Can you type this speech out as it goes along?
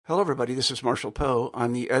Hello, everybody. This is Marshall Poe.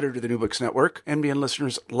 I'm the editor of the New Books Network. NBN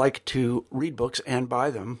listeners like to read books and buy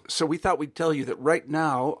them. So we thought we'd tell you that right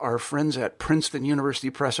now, our friends at Princeton University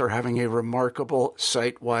Press are having a remarkable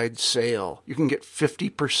site-wide sale. You can get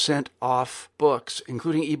 50% off books,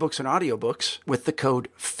 including ebooks and audiobooks, with the code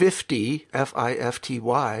 50,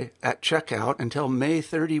 F-I-F-T-Y, at checkout until May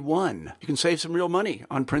 31. You can save some real money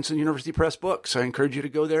on Princeton University Press books. I encourage you to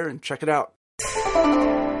go there and check it out.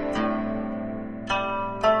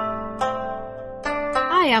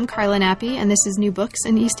 Hi, I'm Carla Nappi, and this is New Books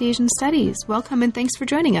in East Asian Studies. Welcome and thanks for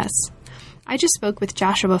joining us. I just spoke with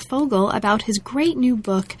Joshua Fogel about his great new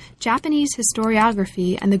book, Japanese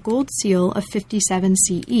Historiography and the Gold Seal of 57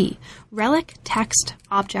 CE, Relic, Text,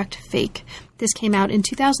 Object, Fake. This came out in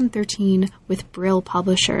 2013 with Brill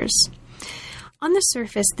Publishers. On the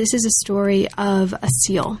surface, this is a story of a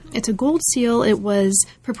seal. It's a gold seal. It was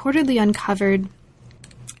purportedly uncovered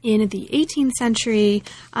in the 18th century,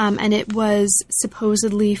 and it was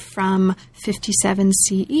supposedly from 57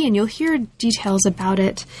 CE, and you'll hear details about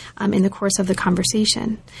it in the course of the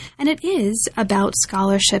conversation. And it is about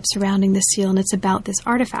scholarship surrounding the seal, and it's about this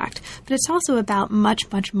artifact, but it's also about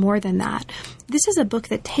much, much more than that. This is a book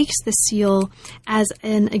that takes the seal as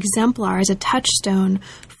an exemplar, as a touchstone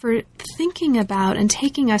for thinking about and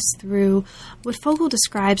taking us through what Fogel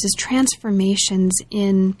describes as transformations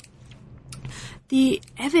in the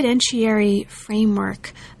evidentiary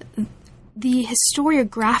framework, the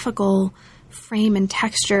historiographical frame and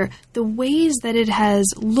texture, the ways that it has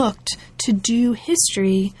looked to do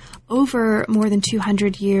history over more than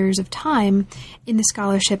 200 years of time in the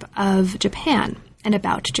scholarship of Japan and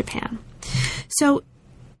about Japan. So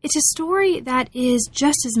it's a story that is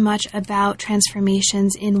just as much about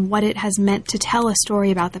transformations in what it has meant to tell a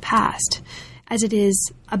story about the past as it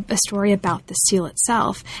is a story about the seal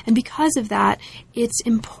itself. And because of that, it's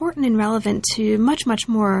important and relevant to much, much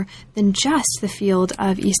more than just the field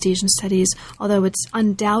of East Asian studies, although it's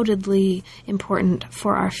undoubtedly important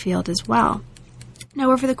for our field as well.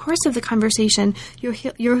 Now, over the course of the conversation, you'll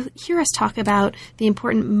hear us talk about the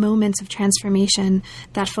important moments of transformation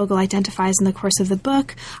that Fogel identifies in the course of the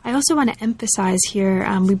book. I also want to emphasize here,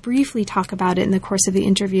 we briefly talk about it in the course of the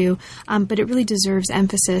interview, but it really deserves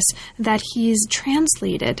emphasis, that he's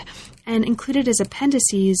translated and included as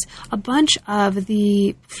appendices a bunch of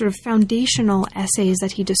the sort of foundational essays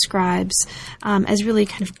that he describes as really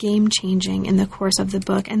kind of game-changing in the course of the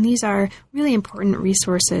book. And these are really important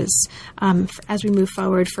resources as we move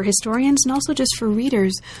forward for historians and also just for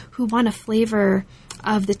readers who want a flavor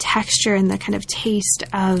of the texture and the kind of taste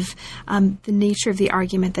of the nature of the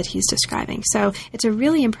argument that he's describing. So it's a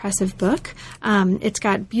really impressive book. It's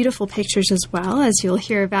got beautiful pictures as well, as you'll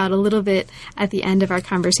hear about a little bit at the end of our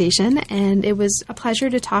conversation. And it was a pleasure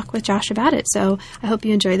to talk with Josh about it. So I hope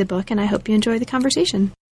you enjoy the book, and I hope you enjoy the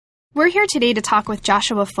conversation. We're here today to talk with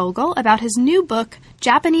Joshua Fogel about his new book,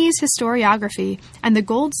 Japanese Historiography and the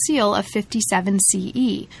Gold Seal of 57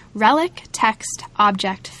 CE, Relic, Text,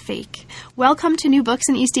 Object, Fake. Welcome to New Books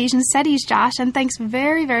in East Asian Studies, Josh, and thanks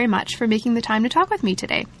very, very much for making the time to talk with me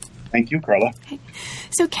today. Thank you, Carla. Okay.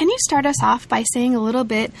 So can you start us off by saying a little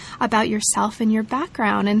bit about yourself and your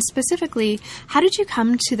background, and specifically, how did you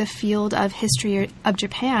come to the field of history of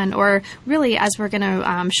Japan, or really, as we're going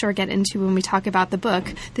to sure get into when we talk about the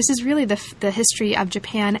book, this is really the history of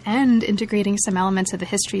Japan and integrating some elements of the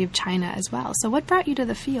history of China as well. So what brought you to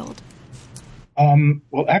the field?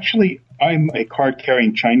 Well, actually, I'm a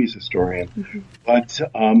card-carrying Chinese historian, but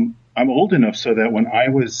I'm old enough so that when I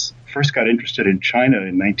first got interested in China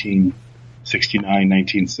in 1969,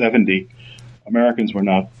 1970, Americans were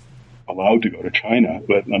not allowed to go to China,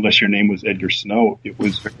 but unless your name was Edgar Snow, it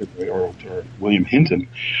was or William Hinton.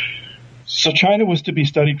 So China was to be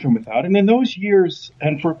studied from without. And in those years,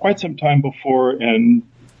 and for quite some time before, and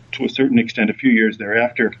to a certain extent a few years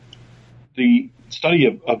thereafter, the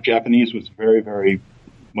study of Japanese was very, very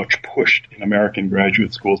much pushed in American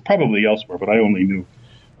graduate schools, probably elsewhere, but I only knew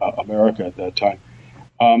America at that time.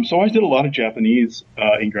 So I did a lot of Japanese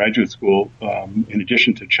in graduate school, in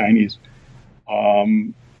addition to Chinese.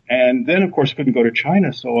 And then, of course, couldn't go to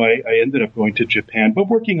China, so I ended up going to Japan, but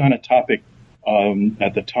working on a topic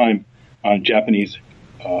at the time on Japanese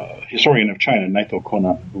historian of China, Naito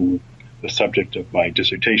Kona, who was the subject of my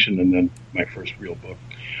dissertation and then my first real book.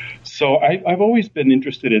 So I've always been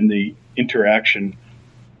interested in the interaction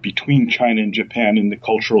between China and Japan in the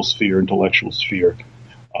cultural sphere, intellectual sphere.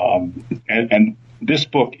 And this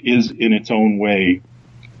book is, in its own way,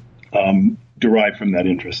 derived from that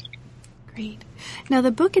interest. Great. Now,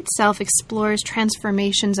 the book itself explores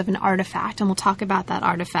transformations of an artifact, and we'll talk about that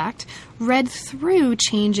artifact, read through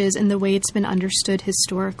changes in the way it's been understood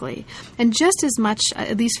historically. And just as much,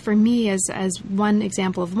 at least for me as one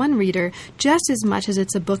example of one reader, just as much as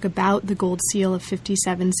it's a book about the gold seal of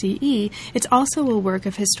 57 CE, it's also a work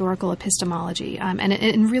of historical epistemology,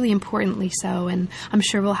 and really importantly so, and I'm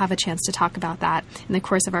sure we'll have a chance to talk about that in the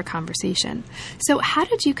course of our conversation. So how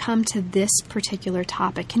did you come to this particular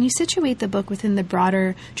topic? Can you situate the book within the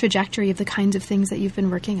broader trajectory of the kinds of things that you've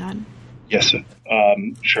been working on? Yes,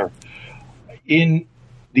 sure. In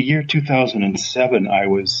the year 2007, I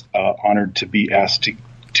was honored to be asked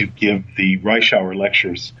to give the Reischauer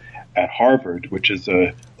Lectures at Harvard, which is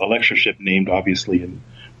a lectureship named, obviously, in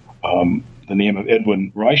the name of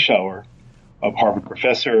Edwin Reischauer, a Harvard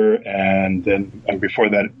professor, and before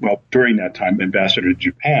that, during that time, ambassador to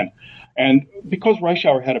Japan. And because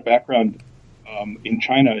Reischauer had a background in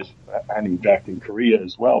China and in fact in Korea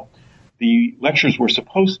as well, the lectures were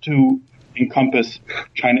supposed to encompass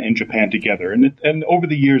China and Japan together. And over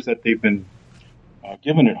the years that they've been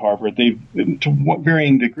given at Harvard, they've, to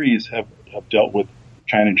varying degrees, have dealt with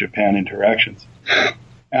China and Japan interactions.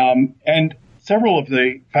 And several of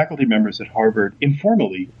the faculty members at Harvard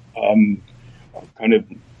informally kind of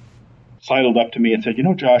sidled up to me and said,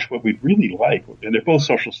 Josh, what we'd really like, and they're both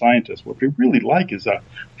social scientists, what we'd really like is a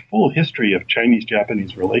full history of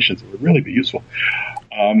Chinese-Japanese relations. It would really be useful.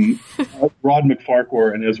 Rod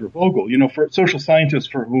McFarquhar and Ezra Fogel, for social scientists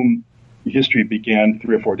for whom history began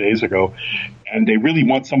 3 or 4 days ago, and they really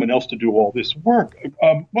want someone else to do all this work.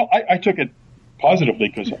 I took it positively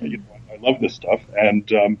because I love this stuff,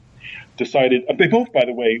 and decided, they both, by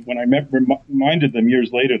the way, when I reminded them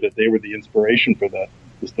years later that they were the inspiration for the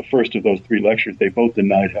first of those 3 lectures, they both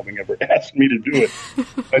denied having ever asked me to do it.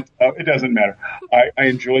 But it doesn't matter. I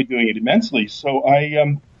enjoyed doing it immensely. So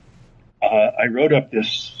I wrote up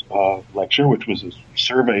this lecture, which was a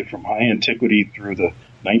survey from high antiquity through the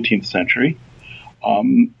 19th century,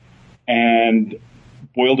 and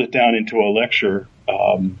boiled it down into a lecture,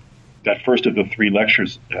 that first of the 3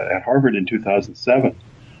 lectures at Harvard in 2007.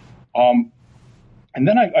 And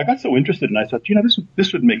then I got so interested, and I thought,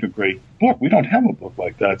 this would make a great book. We don't have a book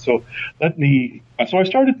like that. So I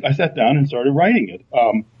sat down and started writing it.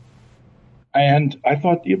 And I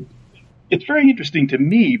thought, it's very interesting to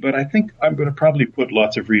me, but I think I'm going to probably put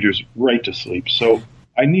lots of readers right to sleep. So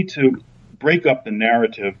I need to break up the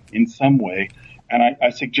narrative in some way. And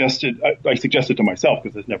I suggested to myself,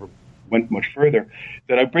 because it never went much further,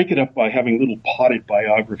 that I break it up by having little potted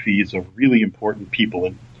biographies of really important people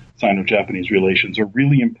in Sino-Japanese relations, or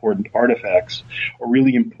really important artifacts, or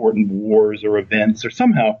really important wars or events, or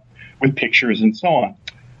somehow with pictures and so on.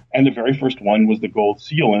 And the very first one was the gold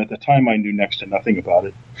seal, and at the time I knew next to nothing about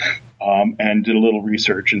it, and did a little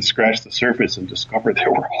research and scratched the surface and discovered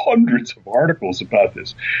there were hundreds of articles about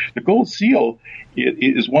this. The gold seal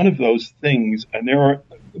is one of those things, and it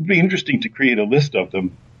would be interesting to create a list of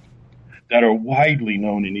them that are widely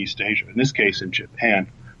known in East Asia, in this case in Japan,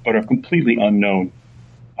 but are completely unknown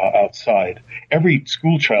outside. Every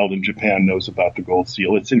school child in Japan knows about the gold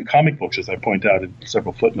seal. It's in comic books, as I point out in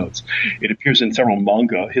several footnotes. It appears in several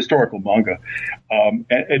historical manga.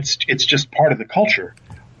 It's just part of the culture.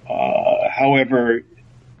 However,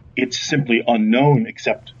 it's simply unknown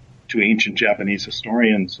except to ancient Japanese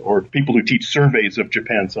historians, or people who teach surveys of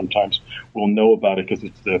Japan sometimes will know about it because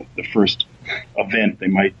it's the first event they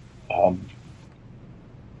might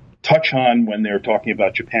touch on when they're talking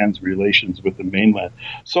about Japan's relations with the mainland.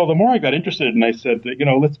 So the more I got interested, and I said,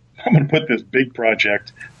 I'm going to put this big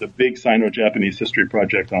project, the big Sino-Japanese history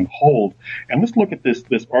project, on hold, and let's look at this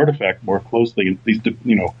artifact more closely. And these,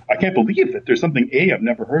 I can't believe that there's something A, I've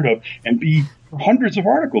never heard of, and B, hundreds of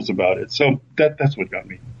articles about it. So that's what got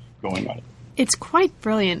me going on it. It's quite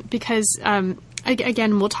brilliant because,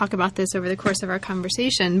 again, we'll talk about this over the course of our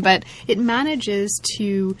conversation, but it manages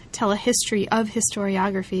to tell a history of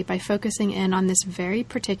historiography by focusing in on this very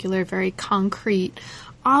particular, very concrete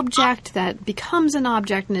object that becomes an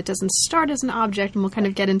object, and it doesn't start as an object, and we'll kind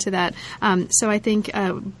of get into that. So I think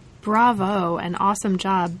bravo, an awesome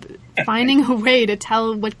job finding a way to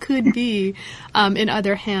tell what could be, in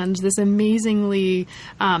other hands, this amazingly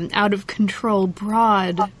out of control,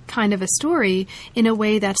 broad kind of a story in a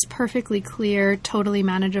way that's perfectly clear, totally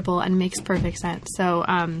manageable, and makes perfect sense. So,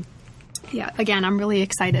 again, I'm really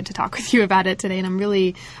excited to talk with you about it today, and I'm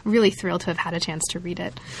really, really thrilled to have had a chance to read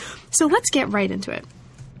it. So let's get right into it.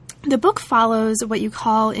 The book follows what you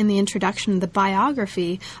call in the introduction the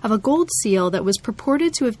biography of a gold seal that was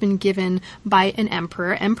purported to have been given by an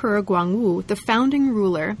emperor, Emperor Guangwu, the founding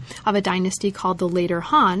ruler of a dynasty called the Later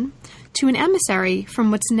Han, to an emissary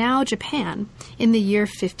from what's now Japan in the year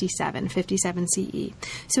 57 CE.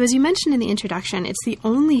 So as you mentioned in the introduction, it's the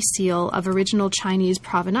only seal of original Chinese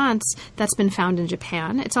provenance that's been found in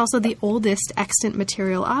Japan. It's also the oldest extant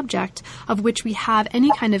material object of which we have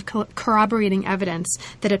any kind of corroborating evidence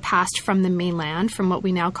that it passed from the mainland, from what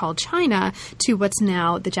we now call China, to what's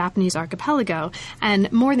now the Japanese archipelago.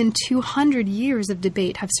 And more than 200 years of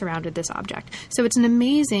debate have surrounded this object. So it's an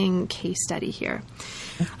amazing case study here.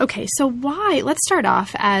 Okay, so why? Let's start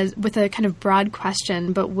off with a kind of broad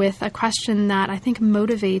question, but with a question that I think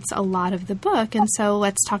motivates a lot of the book. And so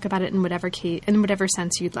let's talk about it in whatever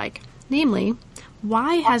sense you'd like. Namely,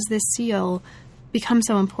 why has this seal become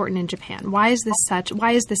so important in Japan? Why is this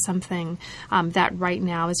something that right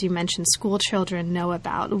now, as you mentioned, school children know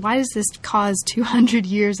about? Why does this cause 200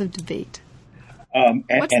 years of debate?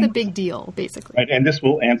 What's the big deal, basically? Right, and this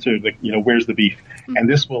will answer where's the beef? Mm-hmm. And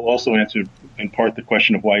this will also answer, in part, the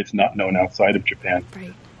question of why it's not known outside of Japan.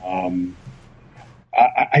 Right.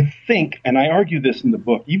 I think, and I argue this in the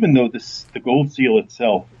book, even though the gold seal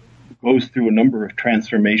itself goes through a number of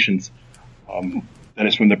transformations, that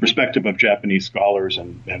is from the perspective of Japanese scholars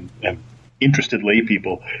and interested lay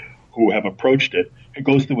people who have approached it, it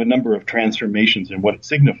goes through a number of transformations in what it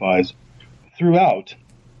signifies throughout.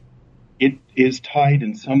 It is tied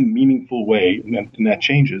in some meaningful way, and that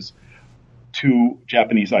changes, to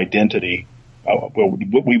Japanese identity,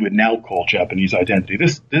 what we would now call Japanese identity.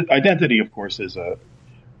 This identity, of course, is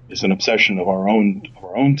an obsession of our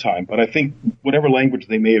own time. But I think whatever language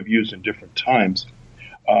they may have used in different times,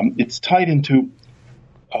 it's tied into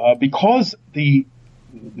because the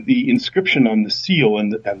inscription on the seal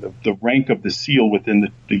and the rank of the seal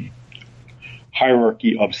within the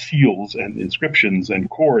hierarchy of seals and inscriptions and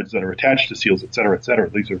cords that are attached to seals, et cetera, et cetera.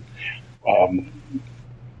 These are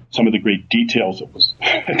some of the great details.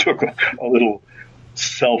 I took a little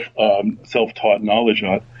self-taught knowledge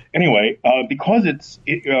on. Anyway, because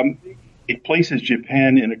it places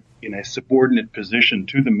Japan in a subordinate position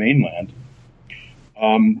to the mainland,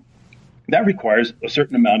 that requires a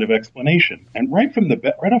certain amount of explanation. And right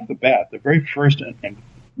off the bat, the very first and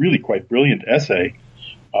really quite brilliant essay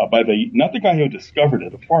by not the guy who discovered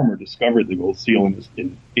it, a farmer discovered the gold seal in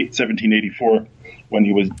 1784 when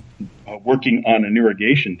he was working on an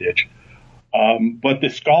irrigation ditch. But the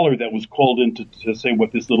scholar that was called in to say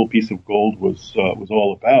what this little piece of gold was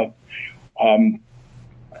all about,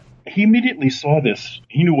 he immediately saw this.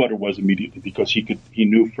 He knew what it was immediately because he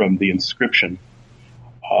knew from the inscription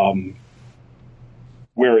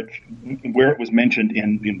where it was mentioned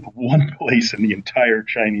in one place in the entire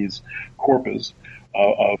Chinese corpus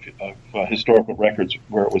of historical records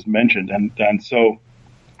where it was mentioned, and so,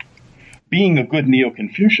 being a good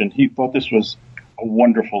Neo-Confucian, he thought this was a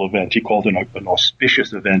wonderful event. He called it an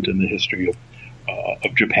auspicious event in the history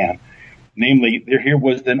of Japan. Namely, here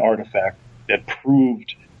was an artifact that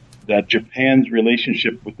proved that Japan's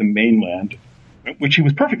relationship with the mainland, which he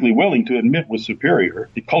was perfectly willing to admit was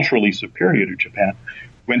culturally superior to Japan,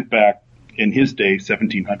 went back, in his day,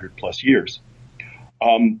 1,700 plus years.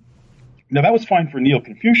 Now, that was fine for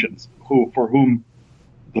Neo-Confucians, for whom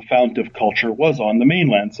the fount of culture was on the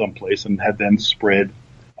mainland someplace and had then spread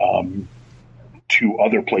to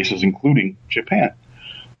other places, including Japan.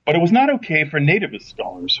 But it was not okay for nativist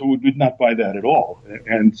scholars who did not buy that at all.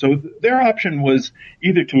 And so their option was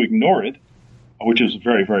either to ignore it, which is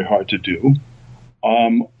very, very hard to do,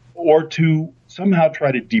 or to somehow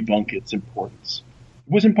try to debunk its importance.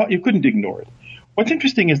 You couldn't ignore it. What's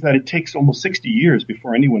interesting is that it takes almost 60 years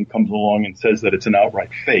before anyone comes along and says that it's an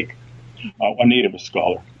outright fake. A nativist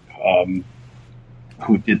scholar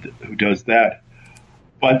who does that.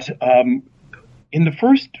 But in the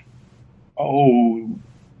first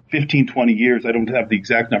 15, 20 years, I don't have the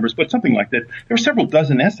exact numbers, but something like that, there were several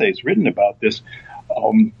dozen essays written about this.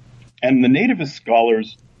 And the nativist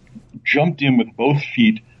scholars jumped in with both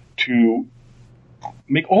feet to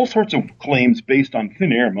make all sorts of claims based on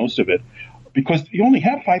thin air, most of it, because you only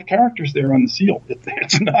have 5 characters there on the seal.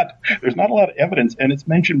 There's not a lot of evidence, and it's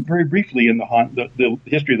mentioned very briefly in the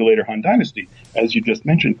history of the later Han Dynasty, as you just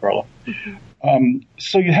mentioned, Carla. Mm-hmm.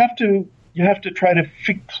 So you have to try to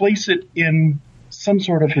place it in some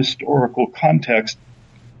sort of historical context,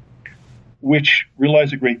 which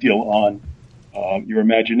relies a great deal on your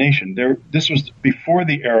imagination. This was before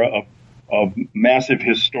the era of massive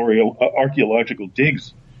archaeological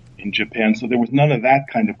digs in Japan, so there was none of that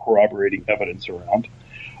kind of corroborating evidence around.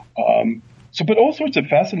 But all sorts of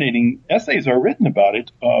fascinating essays are written about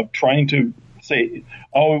it, trying to say,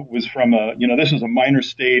 oh, it was from this is a minor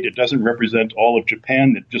state. It doesn't represent all of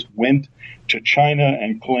Japan. It just went to China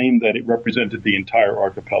and claimed that it represented the entire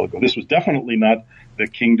archipelago. This was definitely not the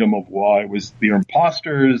kingdom of Wa. It was their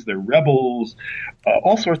imposters, their rebels,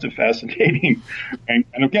 all sorts of fascinating and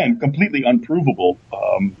again, completely unprovable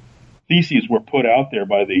theses were put out there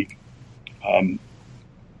by the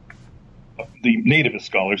nativist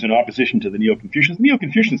scholars in opposition to the Neo-Confucians.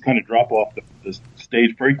 Neo-Confucians kind of drop off the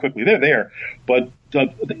stage very quickly. They're there, but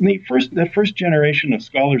the first generation of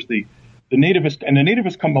scholars, the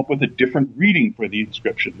nativists come up with a different reading for the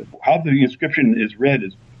inscription. How the inscription is read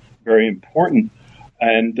is very important,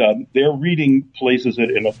 and their reading places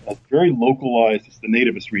it in a very localized. It's the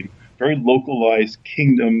nativist reading, very localized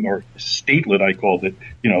kingdom or statelet. I called it.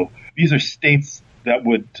 These are states that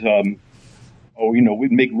would.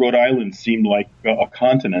 Would make Rhode Island seem like a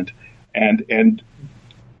continent, and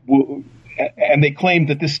they claimed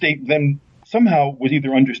that this state then somehow was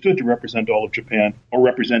either understood to represent all of Japan or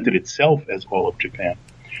represented itself as all of Japan.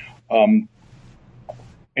 In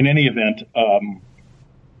any event,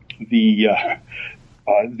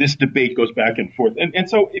 this debate goes back and forth, and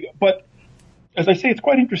so. But as I say, it's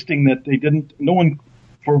quite interesting that no one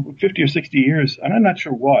for 50 or 60 years, and I'm not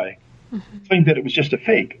sure why. Claimed that it was just a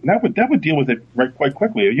fake. And that would deal with it quite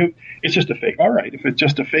quickly. It's just a fake. All right, if it's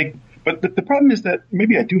just a fake. But the problem is that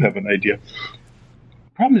maybe I do have an idea.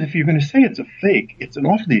 The problem is if you're going to say it's a fake, it's an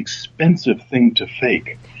awfully expensive thing to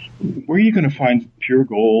fake. Where are you going to find pure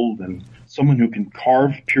gold and someone who can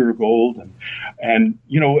carve pure gold? And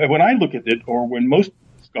when I look at it, or when most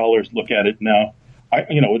scholars look at it now,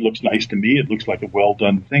 it looks nice to me. It looks like a well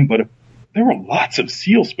done thing. But there were lots of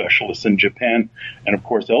seal specialists in Japan and, of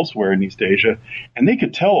course, elsewhere in East Asia, and they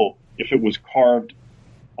could tell if it was carved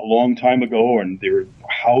a long time ago and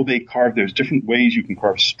how they carved. There's different ways you can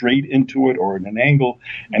carve straight into it or in an angle,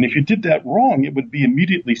 and if you did that wrong, it would be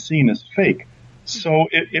immediately seen as fake. So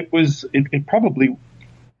it probably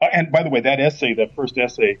 – and by the way, that first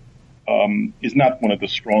essay is not one of the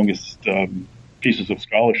strongest pieces of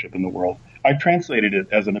scholarship in the world. I translated it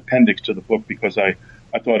as an appendix to the book because I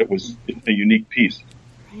thought it was a unique piece.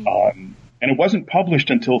 And it wasn't published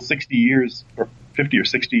until 60 years or 50 or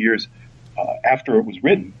 60 years after it was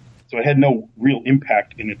written. So it had no real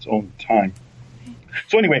impact in its own time.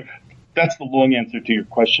 So anyway, that's the long answer to your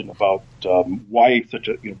question about why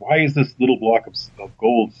is this little block of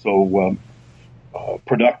gold so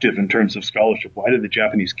productive in terms of scholarship? Why did the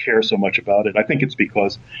Japanese care so much about it? I think it's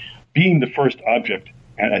because being the first object,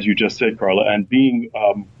 as you just said, Carla, and being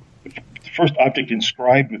the first object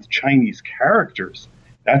inscribed with Chinese characters.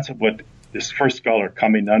 That's what this first scholar,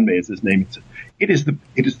 Kame Nanmei is his name. It is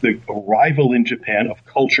the arrival in Japan of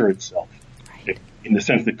culture itself, right. In the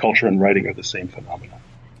sense that culture and writing are the same phenomenon.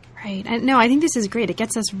 Right. And no, I think this is great. It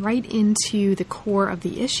gets us right into the core of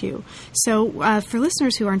the issue. So for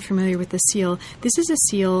listeners who aren't familiar with the seal, this is a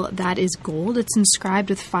seal that is gold. It's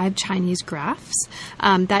inscribed with 5 Chinese graphs.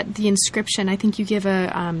 That the inscription, I think you give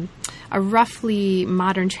a roughly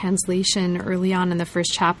modern translation early on in the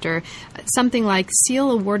first chapter, something like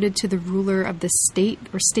seal awarded to the ruler of the state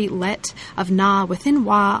or statelet of Na within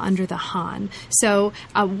Wa under the Han. So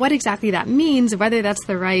what exactly that means, whether that's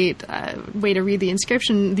the right way to read the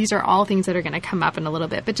inscription, these are all things that are going to come up in a little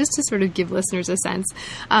bit. But just to sort of give listeners a sense,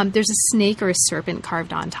 there's a snake or a serpent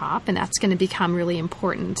carved on top, and that's going to become really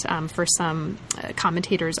important for some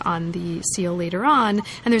commentators on the seal later on.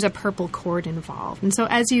 And there's a purple cord involved. And so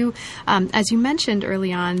as you mentioned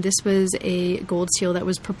early on, this was a gold seal that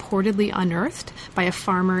was purportedly unearthed by a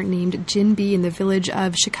farmer named Jinbi in the village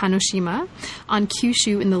of Shikanoshima on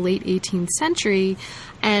Kyushu in the late 18th century.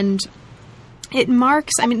 And it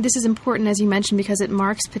marks, this is important, as you mentioned, because it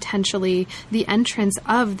marks potentially the entrance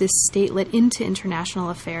of this statelet into international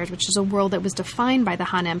affairs, which is a world that was defined by the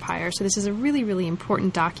Han Empire. So this is a really, really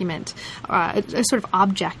important document, a sort of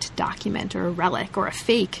object document or a relic or a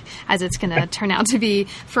fake, as it's going to turn out to be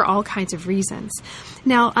for all kinds of reasons.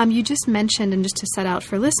 Now, you just mentioned, and just to set out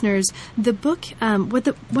for listeners, the book,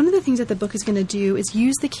 one of the things that the book is going to do is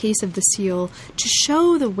use the case of the seal to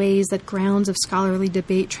show the ways that grounds of scholarly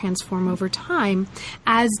debate transform over time,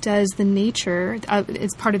 as does the nature,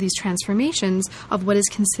 as part of these transformations, of what is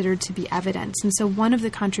considered to be evidence. And so one of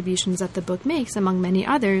the contributions that the book makes, among many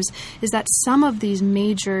others, is that some of these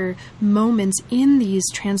major moments in these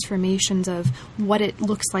transformations of what it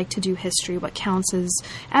looks like to do history, what counts as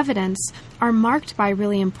evidence, are marked by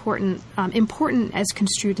really important as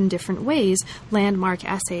construed in different ways, landmark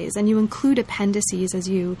essays. And you include appendices, as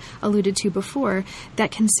you alluded to before,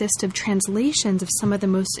 that consist of translations of some of the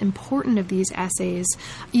most important of these those essays,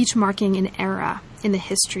 each marking an era in the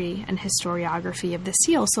history and historiography of the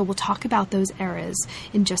seal. So we'll talk about those eras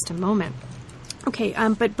in just a moment. Okay,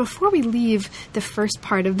 but before we leave the first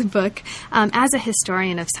part of the book, as a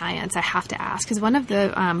historian of science, I have to ask, because one of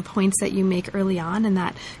the points that you make early on and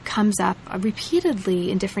that comes up repeatedly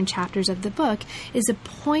in different chapters of the book is a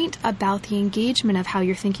point about the engagement of how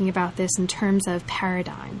you're thinking about this in terms of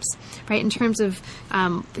paradigms, right? In terms of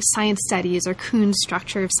science studies or Kuhn's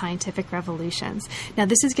structure of scientific revolutions. Now,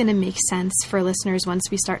 this is going to make sense for listeners once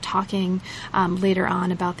we start talking later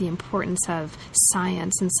on about the importance of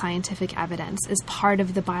science and scientific evidence as part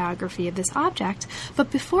of the biography of this object. But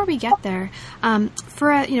before we get there,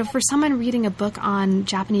 for someone reading a book on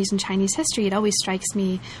Japanese and Chinese history, it always strikes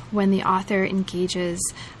me when the author engages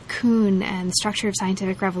Kuhn and structure of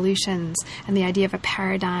scientific revolutions and the idea of a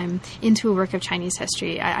paradigm into a work of Chinese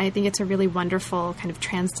history. I think it's a really wonderful kind of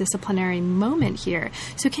transdisciplinary moment here.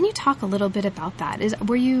 So can you talk a little bit about that?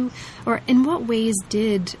 In what ways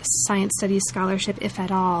did science studies scholarship, if at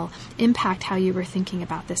all, impact how you were thinking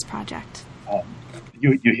about this project?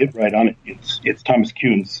 You hit right on it. It's Thomas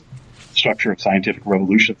Kuhn's structure of scientific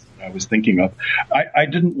revolutions that I was thinking of. I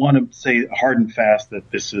didn't want to say hard and fast that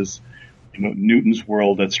this is Newton's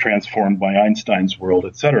world that's transformed by Einstein's world,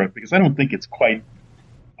 et cetera, because I don't think it's quite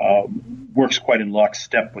works quite in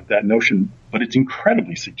lockstep with that notion, but it's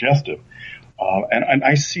incredibly suggestive. And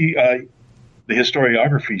I see the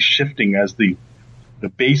historiography shifting as the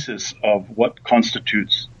basis of what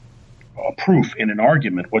constitutes proof in an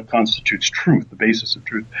argument, what constitutes truth, the basis of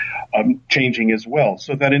truth, changing as well.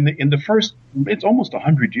 So that in the first, it's almost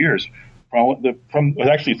 100 years, actually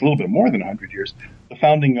it's a little bit more than 100 years, the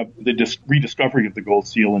founding of the rediscovery of the gold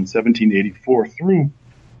seal in 1784 through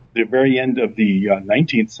the very end of the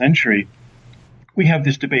 19th century, we have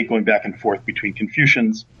this debate going back and forth between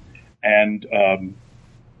Confucians and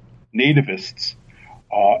nativists,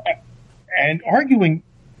 and arguing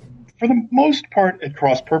for the most part at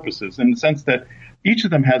cross purposes, in the sense that each of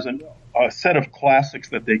them has a set of classics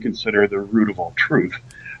that they consider the root of all truth.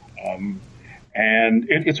 And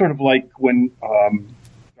it's sort of like when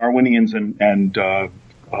Darwinians and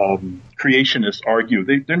creationists argue.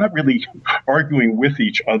 They're not really arguing with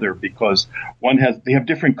each other, because they have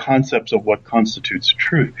different concepts of what constitutes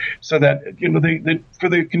truth. So that for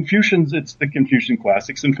the Confucians, it's the Confucian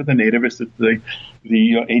classics, and for the nativists, it's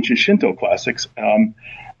the ancient Shinto classics.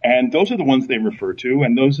 And those are the ones they refer to,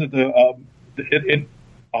 and those are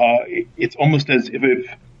it's almost as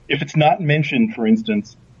if it's not mentioned, for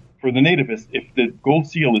instance, for the nativists, if the gold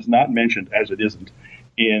seal is not mentioned, as it isn't,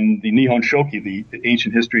 in the Nihon Shoki, the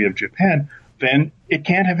ancient history of Japan, then it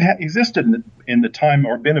can't have existed in the time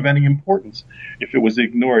or been of any importance if it was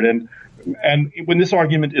ignored. And when this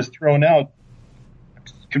argument is thrown out,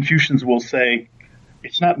 Confucians will say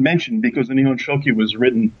it's not mentioned because the Nihon Shoki was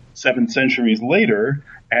written 7 centuries later,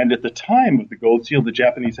 and at the time of the gold seal, the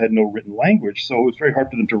Japanese had no written language, so it was very hard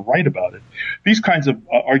for them to write about it. These kinds of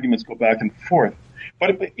arguments go back and forth.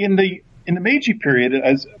 But in the Meiji period,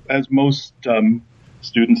 as most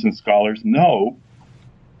students and scholars know,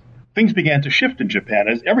 things began to shift in Japan,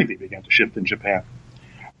 as everything began to shift in Japan.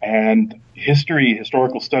 And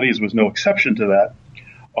historical studies was no exception to that.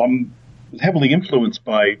 It was heavily influenced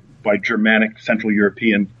by Germanic, Central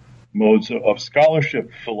European modes of scholarship,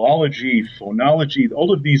 philology, phonology.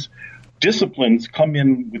 All of these disciplines come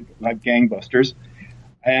in with like gangbusters.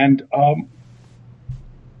 And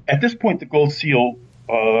at this point, the gold seal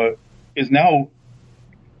is now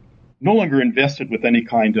no longer invested with any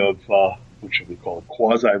kind of, what should we call it,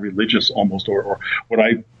 quasi-religious almost, or what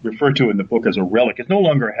I refer to in the book as a relic. It no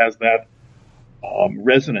longer has that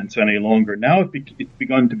resonance any longer. Now it's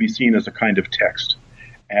begun to be seen as a kind of text.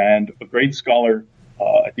 And a great scholar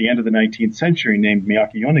at the end of the 19th century named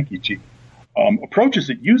Miyake Yonekichi approaches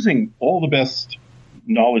it using all the best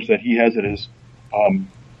knowledge that he has at his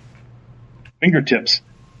fingertips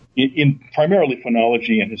in primarily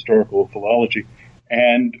phonology and historical philology,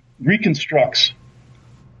 and reconstructs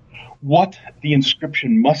what the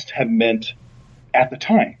inscription must have meant at the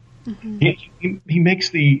time. Mm-hmm. He makes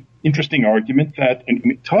the interesting argument that,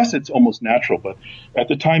 and to us it's almost natural, but at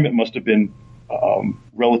the time it must have been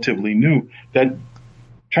relatively new, that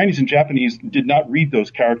Chinese and Japanese did not read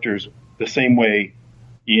those characters the same way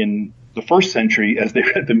in the first century as they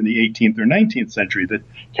read them in the 18th or 19th century. That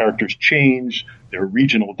characters change, there are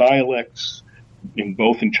regional dialects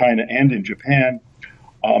both in China and in Japan.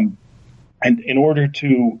 And in order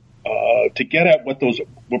to get at what those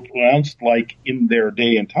were pronounced like in their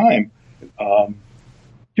day and time,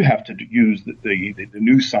 you have to use the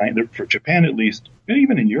new science, for Japan at least, and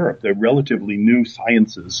even in Europe, the relatively new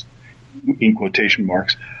sciences, in quotation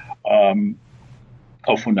marks,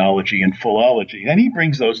 of phonology and philology. And he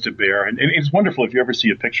brings those to bear. And it's wonderful if you ever see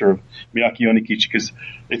a picture of Miyake Onikichi, because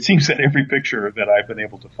it seems that every picture that I've been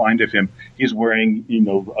able to find of him, he's wearing,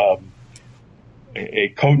 a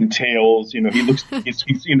coat and tails. He looks, he's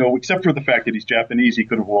except for the fact that he's Japanese, he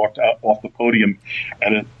could have walked out off the podium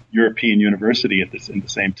at a European university in the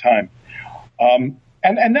same time. And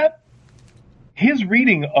that, his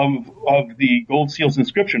reading of the Gold Seal's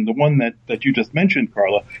inscription, the one that you just mentioned,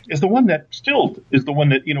 Carla, is the one that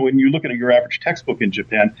when you look at your average textbook in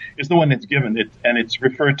Japan, is the one that's given it, and it's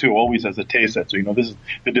referred to always as a teisetsu. This is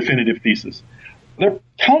the definitive thesis.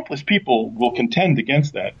 Countless people will contend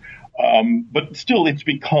against that, but still, it's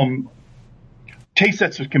become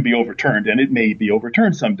teisetsu can be overturned, and it may be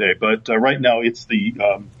overturned someday. But right now, it's the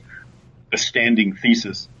standing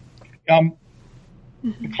thesis.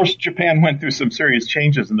 Of course, Japan went through some serious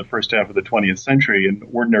changes in the first half of the 20th century, and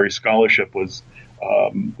ordinary scholarship was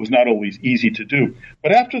not always easy to do.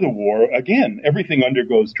 But after the war, again, everything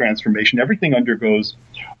undergoes transformation. Everything undergoes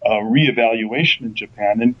reevaluation in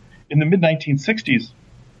Japan. And in the mid-1960s,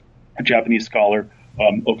 a Japanese scholar,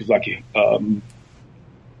 Okazaki,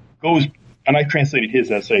 goes, and I translated his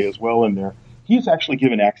essay as well in there. He's actually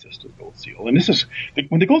given access to the Gold Seal. And this is,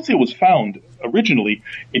 when the Gold Seal was found, originally,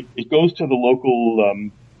 it goes to the local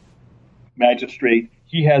magistrate.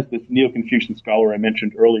 He has this Neo-Confucian scholar I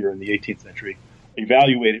mentioned earlier in the 18th century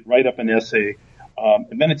evaluate it, write up an essay,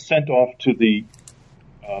 and then it's sent off to the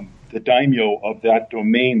daimyo of that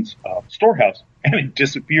domain's storehouse, and it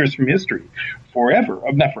disappears from history forever.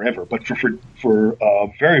 Not forever, but for a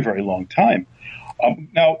very, very long time.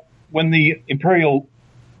 Now, when the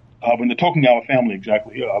when the Tokugawa family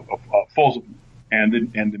falls and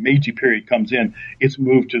the Meiji period comes in, it's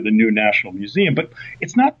moved to the new National Museum. But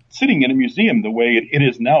it's not sitting in a museum the way it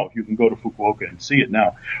is now. You can go to Fukuoka and see it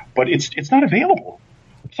now. But it's not available.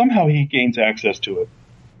 Somehow he gains access to it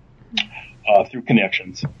through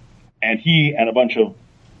connections. And he and a bunch of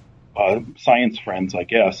science friends, I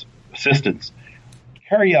guess, assistants,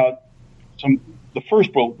 carry out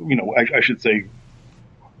I should say,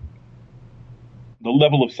 the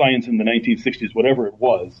level of science in the 1960s, whatever it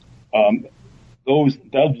was, those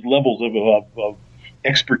levels of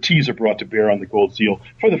expertise are brought to bear on the Gold Seal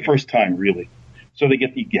for the first time, really. So they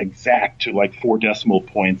get the exact to like 4 decimal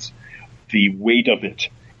points, the weight of it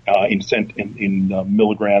in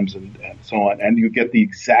milligrams and so on, and you get the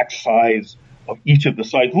exact size of each of the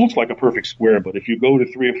sides. It looks like a perfect square, but if you go to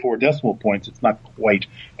 3 or 4 decimal points, it's not quite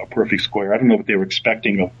a perfect square. I don't know what they were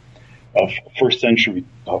expecting of first century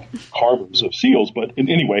carvers of seals, but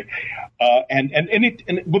anyway, and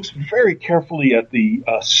it looks very carefully at the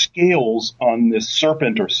scales on this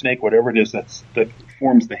serpent or snake, whatever it is that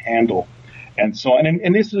forms the handle, and so on.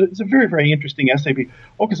 And this is a very, very interesting essay.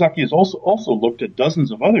 Okazaki has also looked at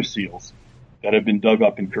dozens of other seals that have been dug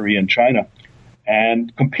up in Korea and China,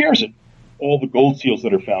 and compares it, all the gold seals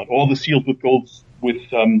that are found, all the seals with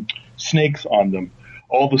snakes on them,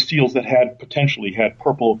 all the seals that potentially had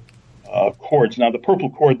purple cords. Now, the purple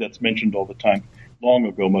cord that's mentioned all the time long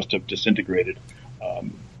ago must have disintegrated.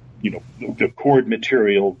 The cord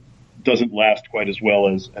material doesn't last quite as well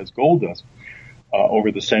as gold does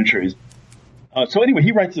over the centuries. So anyway,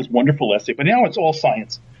 he writes this wonderful essay, but now it's all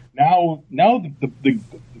science. Now the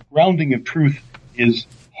grounding of truth is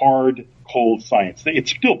hard, cold science.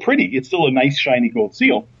 It's still pretty. It's still a nice, shiny gold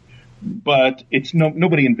seal, but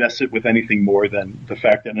nobody invests it with anything more than the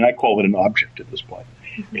fact that, and I call it an object at this point.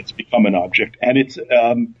 It's become an object, and it's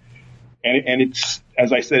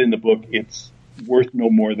as I said in the book, it's worth no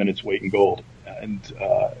more than its weight in gold, and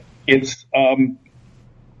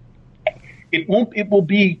it will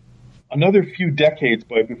be another few decades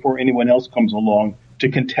before anyone else comes along to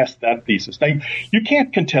contest that thesis. Now, you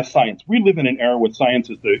can't contest science. We live in an era where science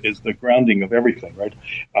is the grounding of everything, right?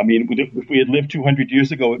 I mean, if we had lived 200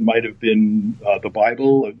 years ago, it might have been the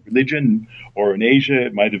Bible, religion, or in Asia,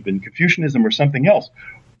 it might have been Confucianism or something else.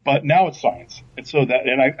 But now it's science, and so that,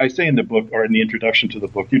 and I say in the book or in the introduction to the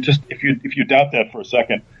book, if you doubt that for a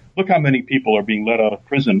second, look how many people are being let out of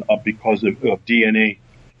prison because of DNA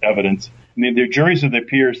evidence. And their juries of their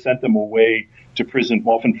peers sent them away to prison,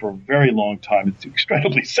 often for a very long time. It's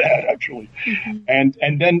incredibly sad, actually. Mm-hmm.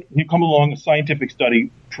 And then you come along, a scientific study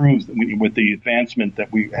proves that with the advancement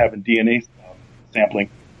that we have in DNA sampling,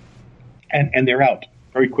 and they're out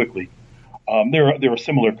very quickly. There are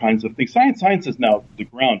similar kinds of things. Science is now the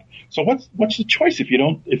ground. So what's the choice if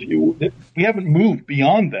we haven't moved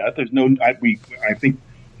beyond that? There's I think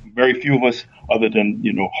very few of us, other than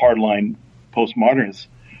hardline postmodernists,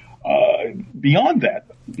 beyond that,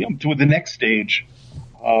 to the next stage.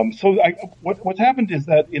 What's happened is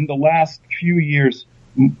that in the last few years,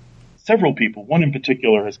 several people, one in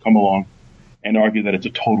particular, has come along and argued that it's a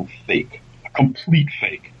total fake, a complete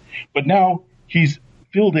fake. But now he's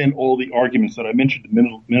filled in all the arguments that I mentioned a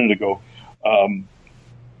minute ago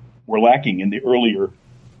were lacking in the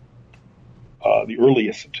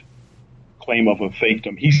earliest claim of a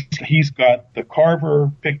fakedom. He's got the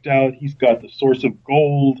carver picked out. He's got the source of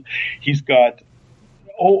gold. He's got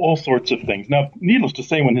all sorts of things. Now, needless to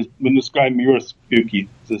say, when this guy Miura Suzuki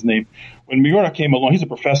is his name, when Miura came along, he's a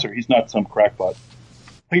professor. He's not some crackpot.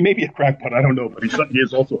 He may be a crackpot, I don't know, but he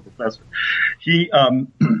is also a professor. He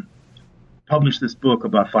published this book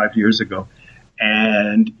about 5 years ago,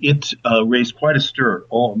 and it raised quite a stir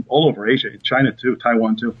all over Asia, China too,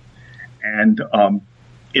 Taiwan too, and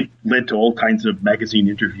it led to all kinds of magazine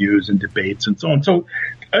interviews and debates and so on. So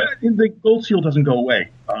the gold seal doesn't go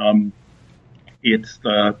away. It's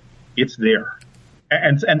there,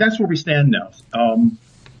 and that's where we stand now.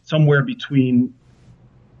 Somewhere between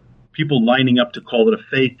people lining up to call it a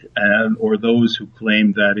fake, or those who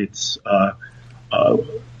claim that it's,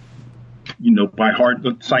 by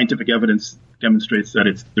hard scientific evidence demonstrates that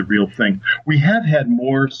it's the real thing. We have had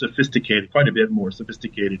quite a bit more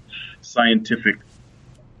sophisticated scientific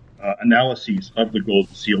analyses of the gold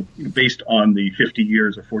seal based on the 50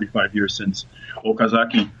 years or 45 years since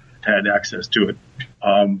Okazaki had access to it.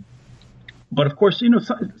 But of course,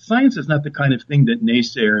 science is not the kind of thing that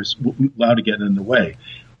naysayers allow to get in the way.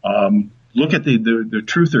 Look at the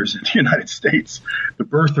truthers in the United States, the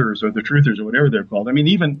birthers or the truthers or whatever they're called. I mean,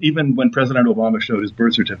 even when President Obama showed his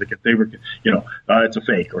birth certificate, they were, it's a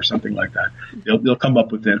fake or something like that. They'll come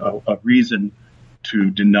up with a reason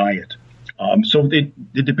to deny it. So the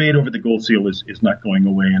debate over the gold seal is not going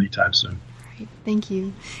away anytime soon. Thank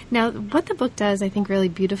you. Now, what the book does, I think, really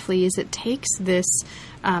beautifully is it takes this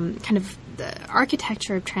kind of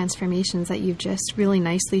architecture of transformations that you've just really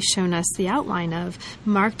nicely shown us the outline of,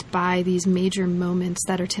 marked by these major moments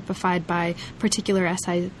that are typified by particular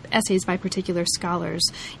essays by particular scholars,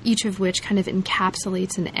 each of which kind of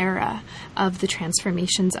encapsulates an era of the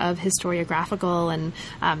transformations of historiographical and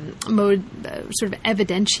sort of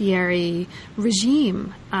evidentiary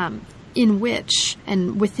regime in which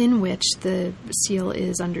and within which the seal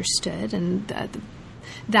is understood, and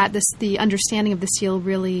the understanding of the seal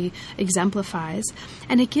really exemplifies.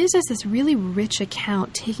 And it gives us this really rich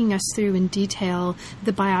account, taking us through in detail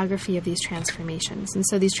the biography of these transformations. And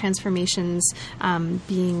so these transformations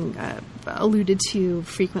being alluded to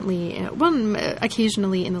frequently,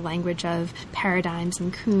 occasionally in the language of paradigms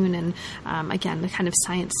and Kuhn, and again, the kind of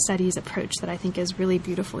science studies approach that I think is really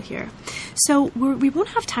beautiful here. So we won't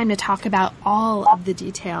have time to talk about all of the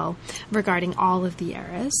detail regarding all of the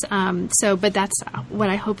eras. But that's what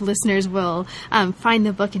I hope listeners will find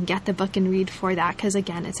the book and get the book and read for that, because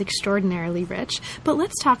again, it's extraordinarily rich. But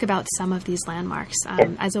let's talk about some of these landmarks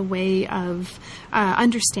as a way of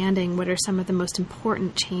understanding what are some of the most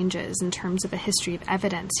important changes in terms of a history of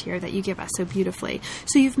evidence here that you give us so beautifully.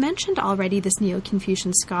 So you've mentioned already this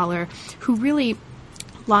Neo-Confucian scholar who really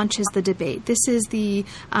launches the debate. This is the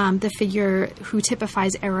figure who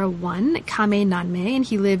typifies Era 1, Kame Nanmei, and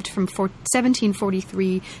he lived from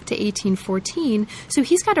 1743 to 1814. So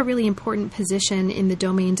he's got a really important position in the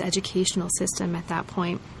domain's educational system at that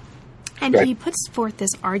point. And he puts forth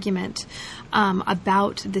this argument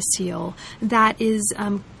about the seal that is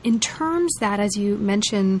in terms that, as you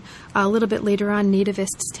mentioned a little bit later on,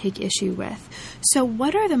 nativists take issue with. So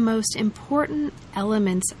what are the most important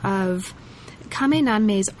elements of Kame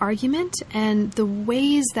Nanmei's argument and the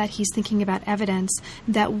ways that he's thinking about evidence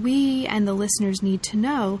that we and the listeners need to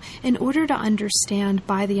know in order to understand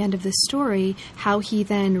by the end of the story how he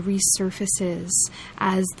then resurfaces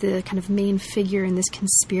as the kind of main figure in this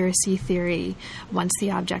conspiracy theory once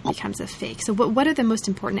the object becomes a fake? So what are the most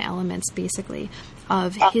important elements, basically,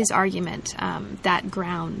 of his argument that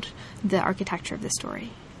ground the architecture of the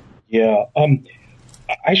story? Yeah,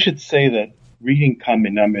 I should say that reading Kame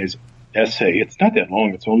Nanmei's essay, it's not that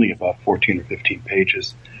long, it's only about 14 or 15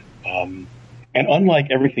 pages. And unlike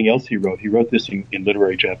everything else he wrote this in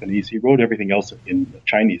literary Japanese, he wrote everything else in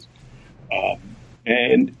Chinese.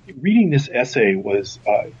 And reading this essay was,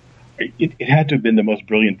 it had to have been the most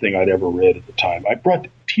brilliant thing I'd ever read at the time. I brought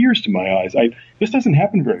tears to my eyes. This doesn't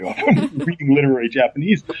happen very often. Reading literary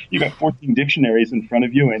Japanese, you got 14 dictionaries in front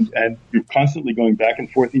of you, and you're constantly going back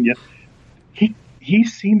and forth, and yet he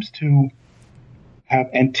seems to have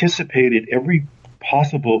anticipated every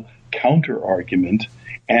possible counter argument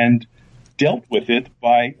and dealt with it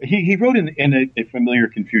by he wrote in a familiar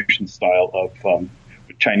Confucian style of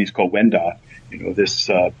what Chinese call wenda, this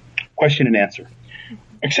question and answer.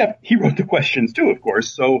 Except he wrote the questions too, of course,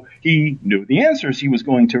 so he knew the answers he was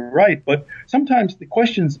going to write, but sometimes the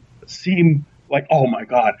questions seem like, oh my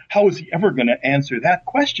God, how is he ever going to answer that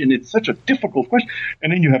question? It's such a difficult question.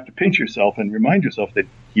 And then you have to pinch yourself and remind yourself that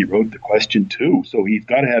he wrote the question too, so he's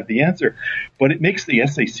got to have the answer. But it makes the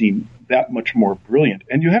essay seem that much more brilliant.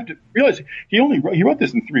 And you have to realize he wrote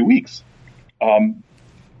this in 3 weeks.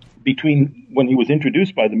 Between when he was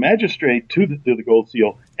introduced by the magistrate to the Gold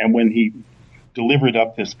Seal and when he delivered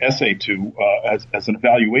up this essay to as an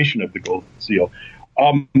evaluation of the Gold Seal.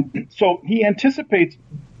 So he anticipates,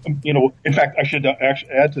 in fact, I should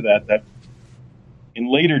actually add to that in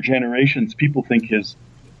later generations, people think his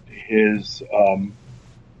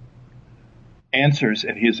answers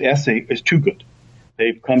and his essay is too good.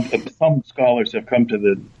 Some scholars have come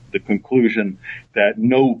to the conclusion that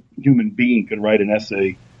no human being can write an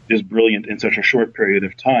essay this brilliant in such a short period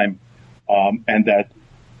of time, and that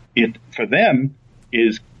it, for them,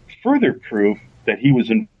 is further proof that he was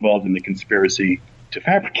involved in the conspiracy to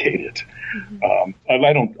fabricate it. Mm-hmm.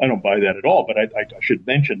 I don't buy that at all, but I should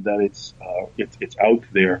mention that it's out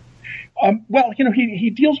there. He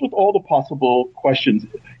deals with all the possible questions.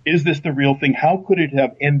 Is this the real thing? How could it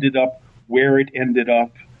have ended up where it ended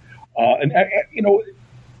up?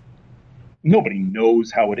 Nobody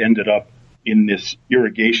knows how it ended up in this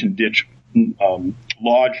irrigation ditch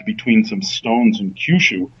lodged between some stones in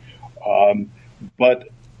Kyushu. But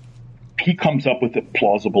he comes up with a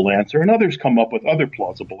plausible answer, and others come up with other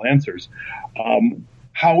plausible answers.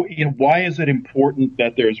 Why is it important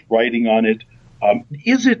that there's writing on it?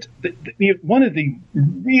 Is it one of the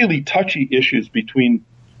really touchy issues between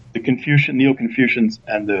the Neo-Confucians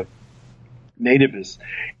and the nativists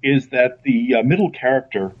is that the middle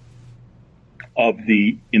character of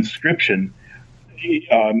the inscription,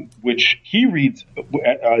 which he reads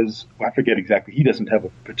as, I forget exactly, he doesn't have a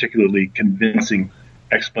particularly convincing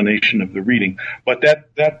explanation of the reading, but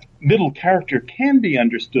that middle character can be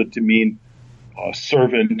understood to mean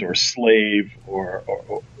servant or slave or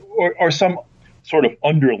some sort of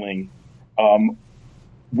underling, who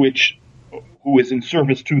is in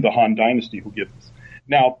service to the Han Dynasty who gives this.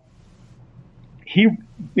 Now,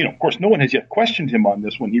 of course, no one has yet questioned him on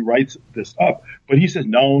this when he writes this up, but he says,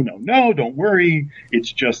 no, don't worry.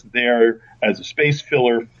 It's just there as a space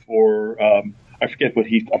filler for, I forget what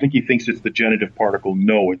I think he thinks it's the genitive particle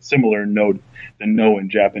no. It's similar than no in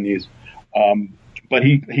Japanese. But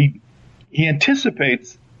he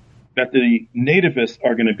anticipates that the nativists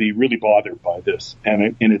are going to be really bothered by this,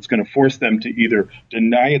 and it's going to force them to either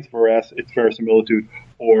deny its verisimilitude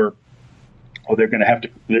or they're going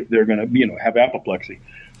to have apoplexy.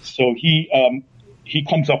 So he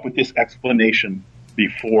comes up with this explanation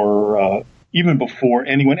even before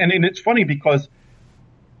anyone. And it's funny because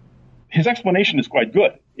his explanation is quite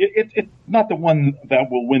good. It's not the one that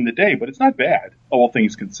will win the day, but it's not bad, all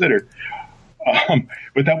things considered.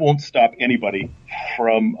 But that won't stop anybody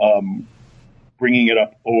from bringing it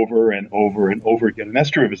up over and over and over again. And that's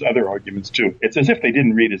true of his other arguments, too. It's as if they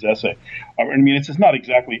didn't read his essay. I mean, it's not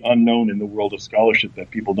exactly unknown in the world of scholarship that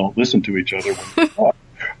people don't listen to each other when they talk.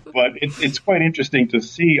 But it's quite interesting to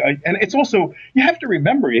see. And it's also, you have to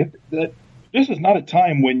remember that this is not a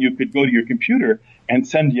time when you could go to your computer and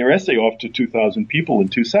send your essay off to 2,000 people in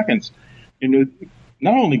 2 seconds.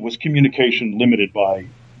 Not only was communication limited by,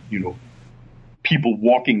 people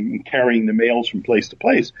walking and carrying the mails from place to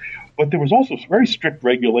place, but there was also very strict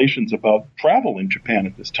regulations about travel in Japan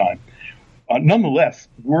at this time. Nonetheless,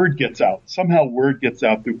 word gets out. Somehow word gets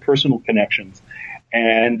out through personal connections.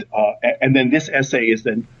 And then this essay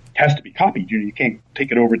has to be copied. You can't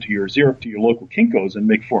take it over to your local Kinko's and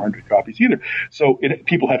make 400 copies either. So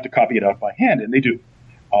people have to copy it out by hand, and they do.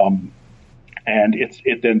 And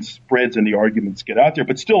it then spreads and the arguments get out there.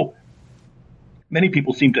 But still, many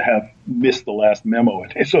people seem to have missed the last memo,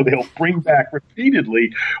 and so they'll bring back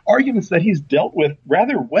repeatedly arguments that he's dealt with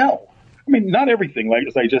rather well. I mean, not everything, like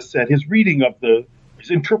as I just said, his reading of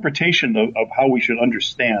his interpretation of how we should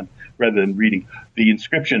understand rather than reading the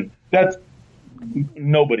inscription,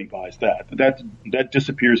 nobody buys that. That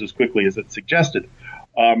disappears as quickly as it's suggested.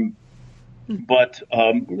 But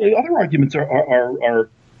the other arguments are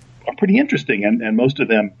pretty interesting, and most of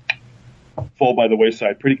them fall by the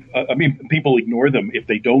wayside. People ignore them if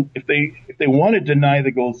they want to deny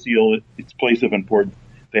the gold seal its place of importance.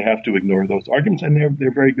 They have to ignore those arguments, and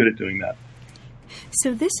they're very good at doing that.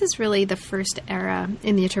 So this is really the first era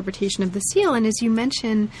in the interpretation of the seal, and as you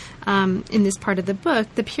mention in this part of the book,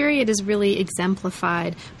 the period is really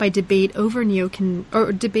exemplified by debate over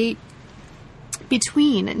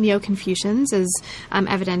between Neo-Confucians, as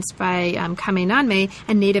evidenced by Kame Nanmei,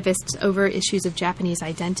 and nativists over issues of Japanese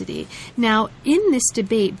identity. Now, in this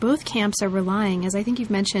debate, both camps are relying, as I think you've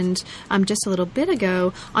mentioned just a little bit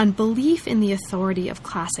ago, on belief in the authority of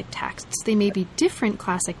classic texts. They may be different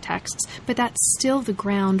classic texts, but that's still the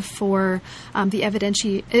ground for the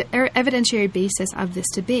evidentiary basis of this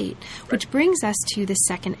debate, which brings us to the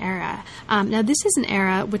Second Era. Now, this is an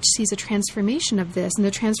era which sees a transformation of this, and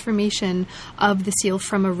the transformation of the seal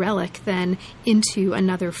from a relic then into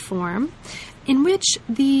another form, in which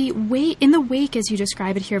in the wake, as you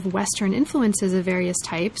describe it here, of Western influences of various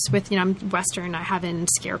types, with, Western I have in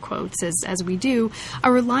scare quotes as we do,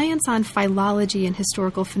 a reliance on philology and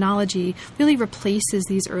historical phonology really replaces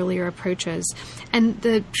these earlier approaches. And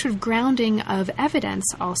the sort of grounding of evidence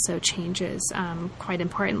also changes quite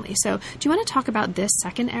importantly. So do you want to talk about this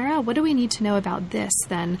Second Era? What do we need to know about this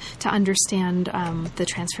then to understand the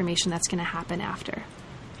transformation that's going to happen after?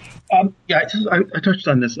 I touched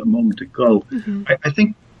on this a moment ago. Mm-hmm. I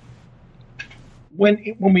think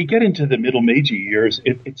when we get into the Middle Meiji years,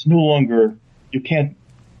 it's no longer, you can't,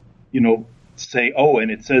 say, and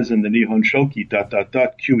it says in the Nihon Shoki ...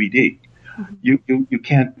 QED. Mm-hmm. You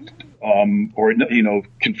can't,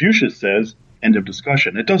 Confucius says, end of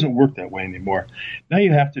discussion. It doesn't work that way anymore. Now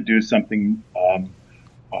you have to do something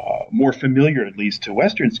more familiar, at least to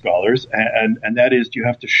Western scholars, and that is you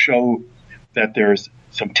have to show that there's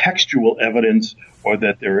some textual evidence, or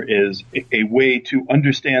that there is a way to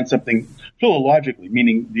understand something philologically,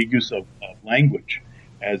 meaning the use of language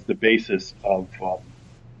as the basis of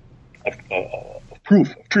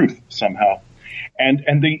proof of truth somehow. And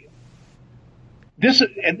in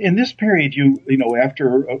this period,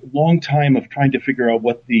 after a long time of trying to figure out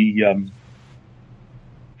what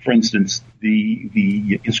for instance,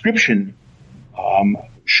 the inscription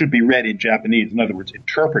should be read in Japanese, in other words,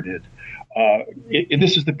 interpreted.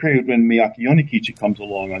 This is the period when Miyake Yonikichi comes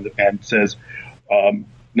along and says,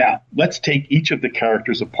 now let's take each of the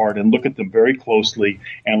characters apart and look at them very closely,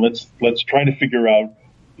 and let's try to figure out,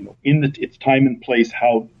 in its time and place,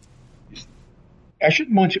 how. I should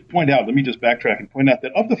point out. Let me just backtrack and point out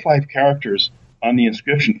that of the 5 characters on the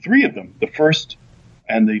inscription, 3 of them, the first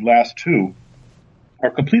and the last 2,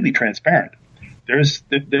 are completely transparent.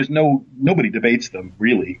 Nobody debates them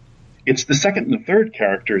really. It's the second and the third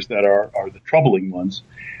characters that are the troubling ones,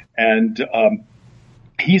 and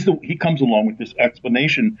he comes along with this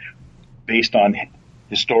explanation based on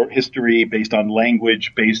history, based on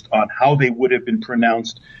language, based on how they would have been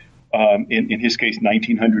pronounced. In his case,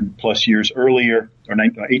 1900 plus years earlier, or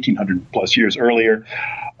 1800 plus years earlier,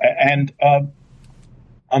 and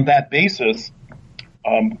on that basis,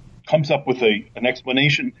 comes up with an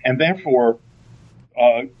explanation, and therefore.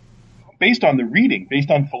 Based on the reading,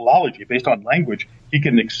 based on philology, based on language, he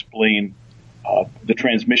can explain the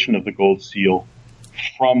transmission of the gold seal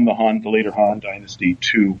from the later Han dynasty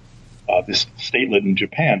to this statelet in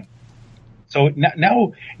Japan. So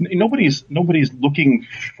now nobody's looking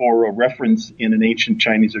for a reference in an ancient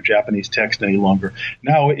Chinese or Japanese text any longer.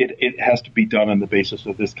 Now it has to be done on the basis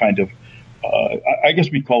of this kind of, I guess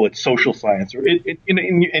we call it social science, or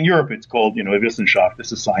in Europe it's called, Wissenschaft.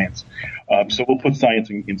 This is science. So we'll put science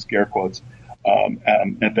in scare quotes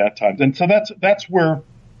at that time. And so that's where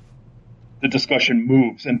the discussion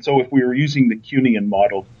moves. And so if we were using the Kuhnian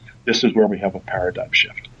model, this is where we have a paradigm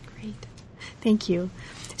shift. Great. Thank you.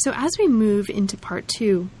 So as we move into part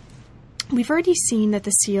 2, we've already seen that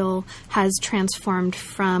the seal has transformed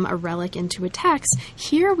from a relic into a text.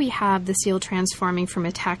 Here we have the seal transforming from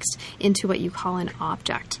a text into what you call an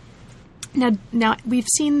object. Now we've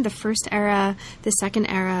seen the First Era, the Second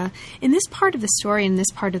Era. In this part of the story, in this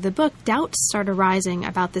part of the book, doubts start arising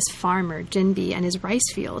about this farmer, Jinbi, and his rice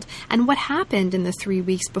field, and what happened in the 3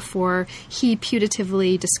 weeks before he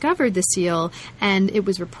putatively discovered the seal and it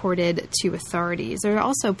was reported to authorities. There are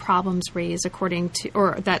also problems raised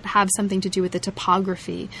that have something to do with the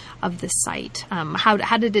topography of the site.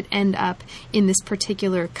 How did it end up in this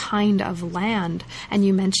particular kind of land? And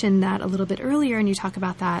you mentioned that a little bit earlier, and you talk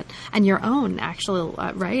about that and your own actual,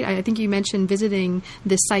 right? I think you mentioned visiting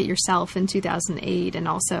this site yourself in 2008 and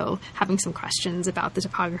also having some questions about the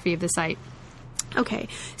topography of the site. Okay,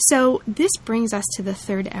 so this brings us to the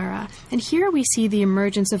Third Era, and here we see the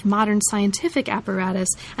emergence of modern scientific apparatus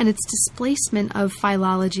and its displacement of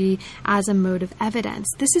philology as a mode of evidence.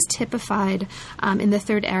 This is typified in the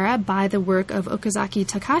Third Era by the work of Okazaki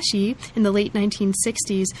Takashi in the late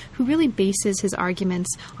 1960s, who really bases his arguments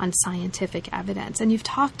on scientific evidence. And you've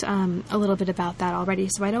talked a little bit about that already,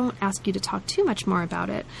 so I don't ask you to talk too much more about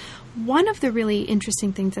it. One of the really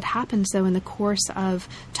interesting things that happens, though, in the course of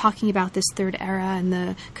talking about this Third Era era and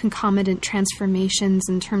the concomitant transformations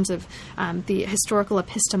in terms of the historical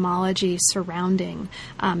epistemology surrounding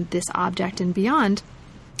this object and beyond,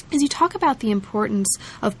 is you talk about the importance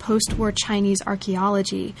of post-war Chinese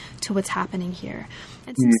archaeology to what's happening here.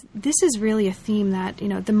 And since this is really a theme that,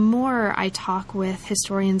 the more I talk with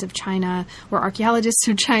historians of China or archaeologists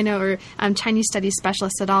of China or Chinese studies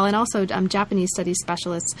specialists at all, and also Japanese studies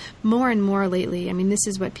specialists, more and more lately, this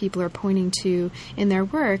is what people are pointing to in their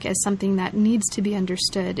work as something that needs to be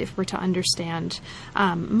understood if we're to understand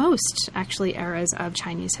most, actually, eras of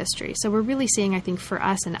Chinese history. So we're really seeing, I think, for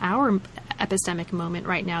us in our epistemic moment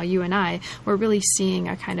right now, you and I, we're really seeing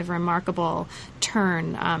a kind of remarkable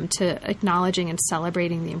turn to acknowledging and celebrating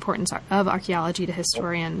the importance of archaeology to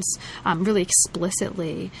historians really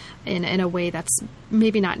explicitly in a way that's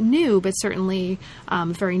maybe not new, but certainly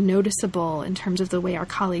very noticeable in terms of the way our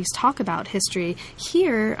colleagues talk about history.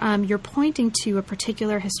 Here, you're pointing to a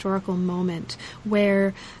particular historical moment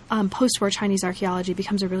where post-war Chinese archaeology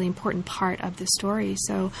becomes a really important part of the story.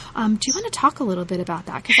 So do you want to talk a little bit about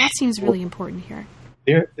that? Because that seems really important here.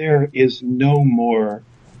 There is no more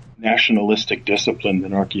nationalistic discipline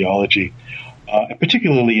than archaeology,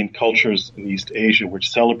 particularly in cultures in East Asia which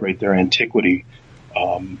celebrate their antiquity,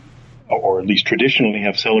 or at least traditionally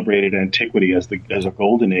have celebrated antiquity as a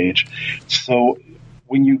golden age. So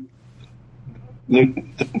when the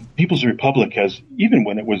People's Republic has, even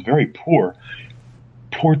when it was very poor,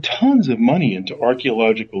 poured tons of money into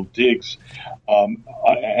archaeological digs,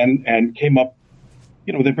 and came up.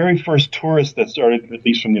 The very first tourists that started, at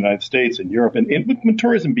least from the United States and Europe, and when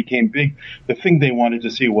tourism became big, the thing they wanted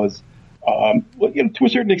to see was, to a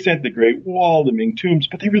certain extent, the Great Wall, the Ming tombs,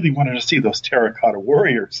 but they really wanted to see those terracotta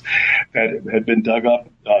warriors that had been dug up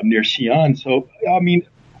near Xi'an. So,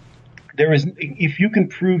 if you can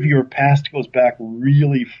prove your past goes back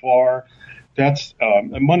really far, that's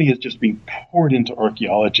money is just being poured into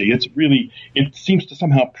archaeology. It seems to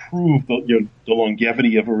somehow prove the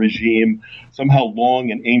longevity of a regime. Somehow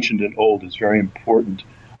long and ancient and old is very important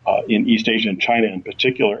in East Asia and China in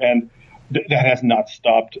particular. And that has not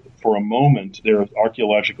stopped for a moment. There are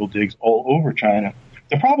archaeological digs all over China.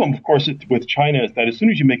 The problem, of course, with China is that as soon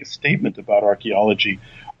as you make a statement about archaeology,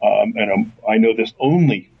 and I know this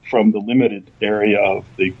only from the limited area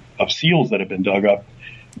of seals that have been dug up,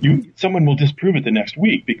 someone will disprove it the next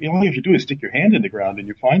week. All you have to do is stick your hand in the ground and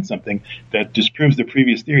you find something that disproves the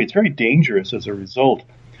previous theory. It's very dangerous as a result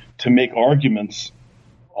to make arguments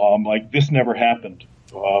like this never happened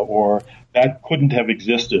or that couldn't have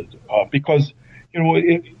existed because,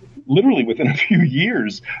 literally within a few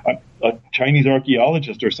years, a Chinese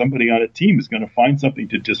archaeologist or somebody on a team is going to find something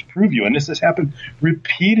to disprove you. And this has happened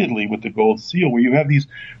repeatedly with the gold seal, where you have these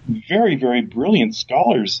very, very brilliant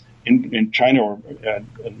scholars in China or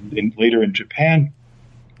later in Japan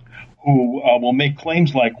who will make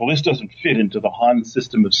claims like, well, this doesn't fit into the Han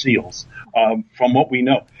system of seals from what we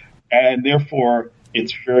know. And therefore,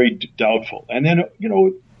 it's very doubtful. And then,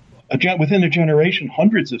 within a generation,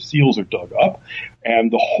 hundreds of seals are dug up,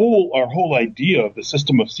 and our whole idea of the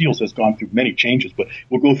system of seals has gone through many changes, but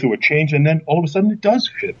we'll go through a change, and then all of a sudden it does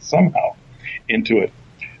fit somehow into it.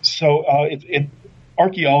 So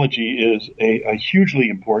archaeology is a hugely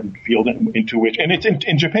important field into which, and it's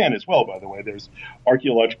in Japan as well, by the way. There's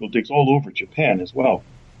archaeological digs all over Japan as well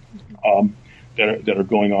that are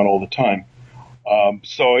going on all the time.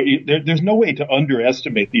 So there's no way to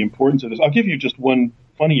underestimate the importance of this. I'll give you just one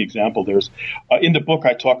funny example. There's in the book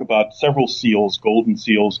I talk about several seals, golden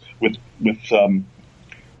seals, with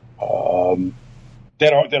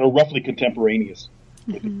that are roughly contemporaneous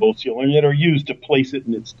with the gold seal, and that are used to place it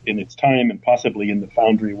in its time and possibly in the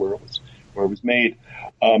foundry where it was made.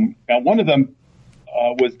 And one of them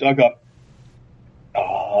was dug up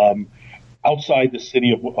outside the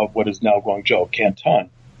city of what is now Guangzhou, Canton.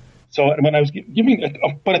 So when I was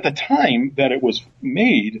but at the time that it was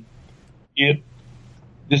made,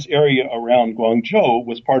 this area around Guangzhou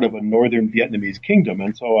was part of a northern Vietnamese kingdom.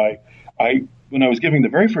 And so when I was giving the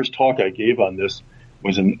very first talk I gave on this,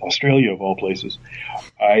 was in Australia of all places,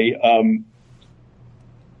 I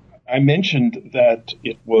mentioned that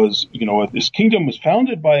it was, this kingdom was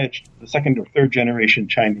founded by the second or third generation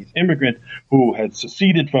Chinese immigrant who had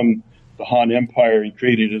seceded from the Han Empire. He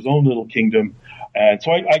created his own little kingdom. And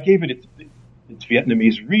so I gave it its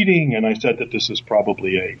Vietnamese reading, and I said that this is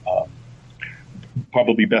probably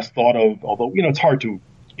probably best thought of, although, it's hard to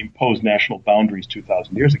impose national boundaries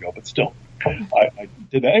 2,000 years ago, but still, I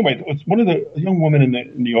did that. Anyway, one of a young woman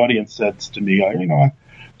in the audience said to me,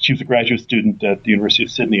 she was a graduate student at the University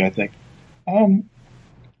of Sydney, I think. I'm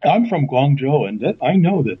from Guangzhou, and I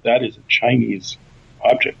know that is a Chinese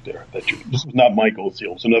object there. This was not my gold seal;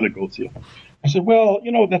 it was another gold seal. I said, well,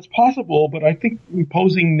 that's possible, but I think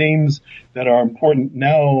imposing names that are important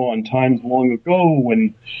now on times long ago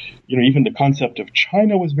when, even the concept of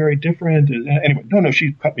China was very different. Anyway, no,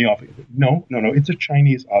 she cut me off. No, it's a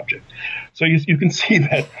Chinese object. So you can see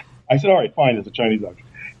that. I said, all right, fine, it's a Chinese object.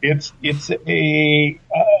 It's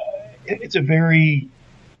a very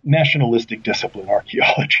nationalistic discipline,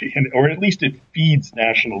 archaeology, or at least it feeds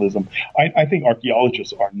nationalism. I think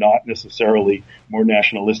archaeologists are not necessarily more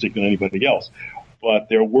nationalistic than anybody else, but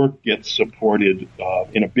their work gets supported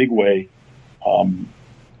in a big way,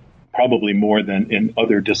 probably more than in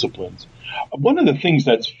other disciplines. One of the things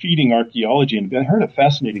that's feeding archaeology, and I heard a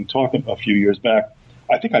fascinating talk a few years back,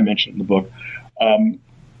 I think I mentioned in the book,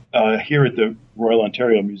 here at the Royal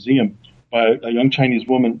Ontario Museum, by a young Chinese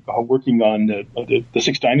woman working on the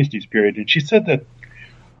Six Dynasties period. And she said that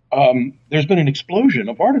there's been an explosion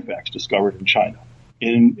of artifacts discovered in China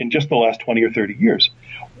in just the last 20 or 30 years.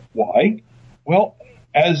 Why? Well,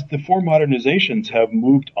 as the four modernizations have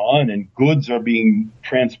moved on and goods are being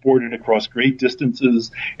transported across great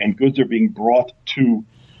distances and goods are being brought to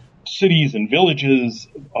cities and villages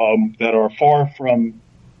that are far from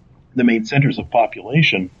the main centers of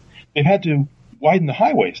population, they've had to widen the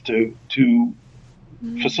highways to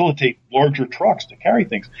facilitate larger trucks to carry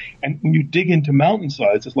things. And when you dig into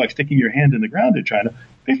mountainsides, it's like sticking your hand in the ground in China.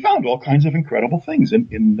 They found all kinds of incredible things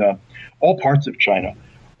in all parts of China.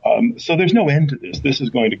 So there's no end to this. This is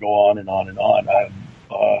going to go on and on and on.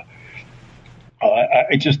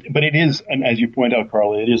 But it is, and as you point out,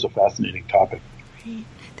 Carla, it is a fascinating topic. Great.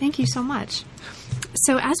 Thank you so much.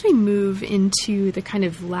 So as we move into the kind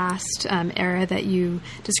of last era that you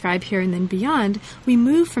describe here and then beyond, we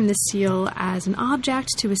move from the seal as an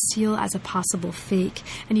object to a seal as a possible fake.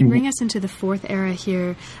 And you bring us into the fourth era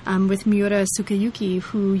here with Miura Sukeyuki,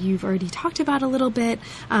 who you've already talked about a little bit.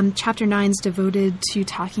 Chapter 9 is devoted to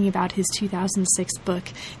talking about his 2006 book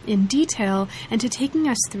in detail and to taking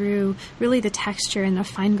us through really the texture and the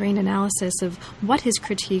fine-grained analysis of what his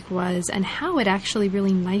critique was and how it actually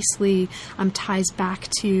really nicely ties back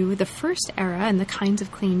to the first era and the kinds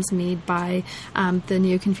of claims made by the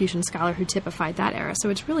Neo-Confucian scholar who typified that era. So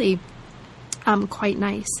it's really quite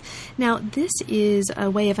nice. Now, this is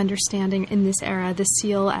a way of understanding in this era the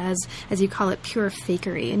seal as you call it, pure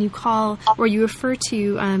fakery, and you refer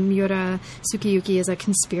to Miura Sukeyuki as a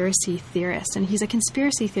conspiracy theorist, and he's a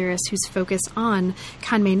conspiracy theorist who's focused on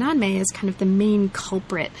Kanmei Nanmei as kind of the main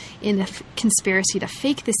culprit in a conspiracy to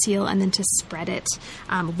fake the seal and then to spread it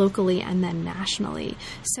locally and then nationally.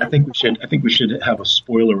 So I think we should have a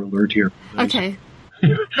spoiler alert here. Okay.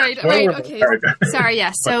 Right. Okay. Sorry.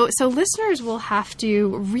 Yes. So listeners will have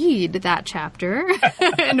to read that chapter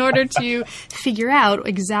in order to figure out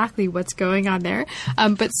exactly what's going on there.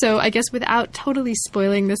 But so I guess without totally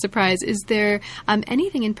spoiling the surprise, is there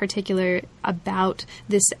anything in particular about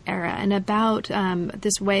this era and about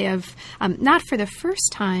this way of not for the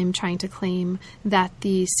first time trying to claim that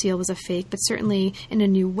the seal was a fake, but certainly in a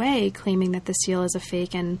new way claiming that the seal is a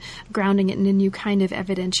fake and grounding it in a new kind of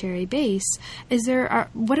evidentiary base?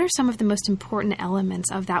 What are some of the most important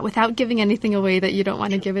elements of that without giving anything away that you don't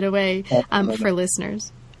want to give it away for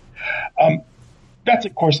listeners? That's,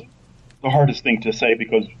 of course, the hardest thing to say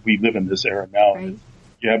because we live in this era now. Right.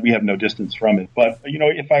 Yeah, we have no distance from it. But,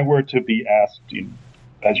 if I were to be asked,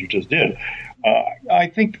 as you just did, I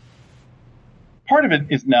think part of it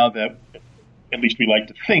is now that at least we like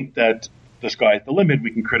to think that the sky's the limit.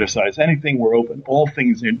 We can criticize anything. We're open. All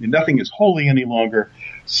things, nothing is holy any longer.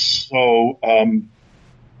 So,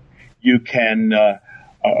 you can,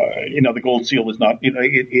 the gold seal is not,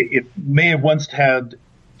 it may have once had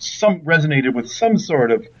resonated with some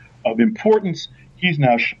sort of importance. He's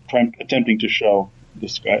now attempting to show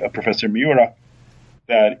this guy, Professor Miura,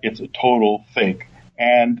 that it's a total fake.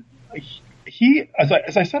 And he, as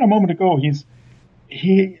I said a moment ago,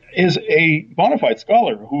 he is a bona fide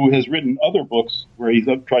scholar who has written other books where he's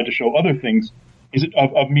tried to show other things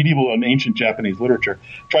of medieval and ancient Japanese literature,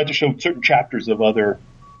 tried to show certain chapters of other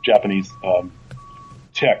Japanese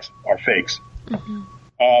texts are fakes.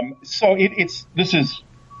 Mm-hmm. So this is,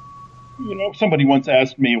 somebody once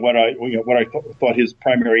asked me what I thought his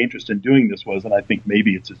primary interest in doing this was, and I think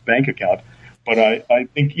maybe it's his bank account. But I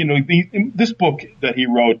think, this book that he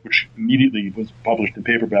wrote, which immediately was published in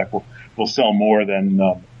paperback, will sell more than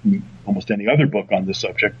almost any other book on this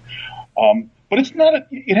subject. But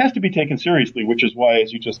it has to be taken seriously, which is why,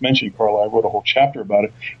 as you just mentioned, Carla, I wrote a whole chapter about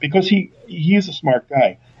it, because he is a smart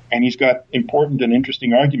guy, and he's got important and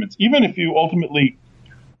interesting arguments. Even if you ultimately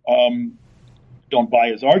don't buy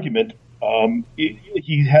his argument,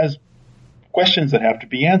 he has questions that have to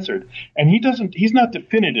be answered. And he's not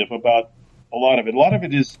definitive about a lot of it. A lot of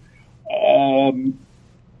it is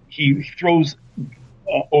he throws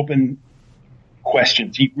open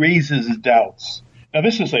questions. He raises doubts. Now,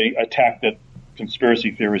 this is a tack that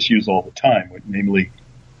conspiracy theorists use all the time, namely,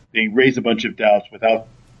 they raise a bunch of doubts without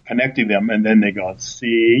connecting them, and then they go,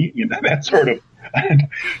 see, that sort of,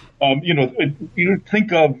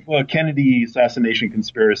 think of Kennedy assassination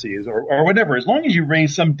conspiracies or whatever. As long as you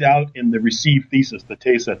raise some doubt in the received thesis, the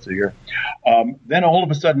Teisetsu here, then all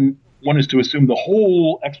of a sudden one is to assume the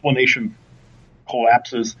whole explanation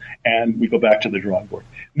collapses and we go back to the drawing board.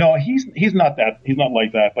 No, he's not that. He's not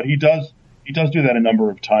like that, but he does do that a number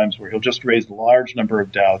of times where he'll just raise a large number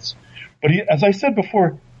of doubts. But as I said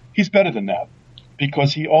before, he's better than that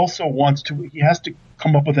because he also he has to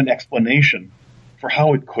come up with an explanation for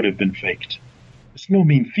how it could have been faked. It's no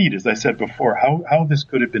mean feat, as I said before, how this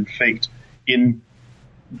could have been faked in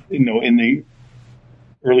the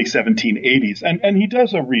early 1780s. And he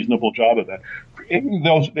does a reasonable job of that.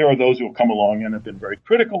 There are those who have come along and have been very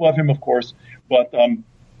critical of him, of course, but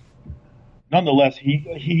nonetheless,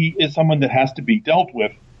 he is someone that has to be dealt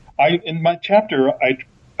with. In my chapter, I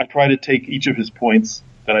try to take each of his points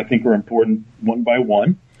that I think are important one by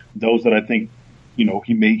one. Those that I think,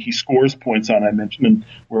 he scores points on, I mentioned, and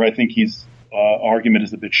where I think his argument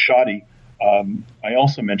is a bit shoddy, I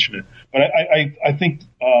also mention it. But I think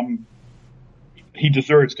he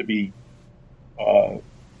deserves to be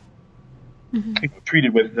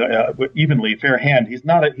treated with evenly, fair hand. He's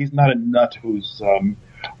not a nut who's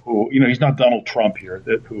he's not Donald Trump here,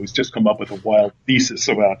 who's just come up with a wild thesis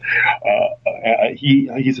about.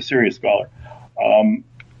 He's a serious scholar.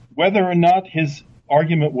 Whether or not his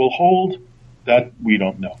argument will hold, that we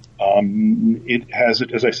don't know. It has,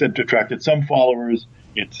 as I said, attracted some followers.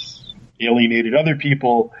 It's alienated other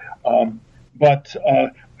people. But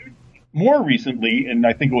more recently, and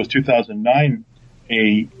I think it was 2009,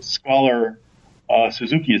 a scholar,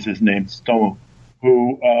 Suzuki is his name, Tsutomu,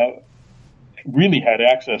 who really had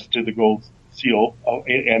access to the gold seal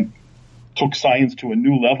and took science to a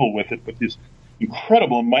new level with it, with this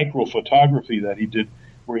incredible microphotography that he did,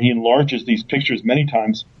 where he enlarges these pictures many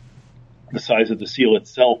times the size of the seal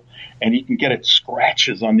itself, and you can get it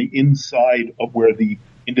scratches on the inside of where the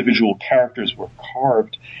individual characters were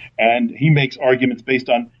carved. And he makes arguments based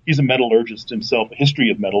on, he's a metallurgist himself, a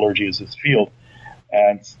history of metallurgy is his field.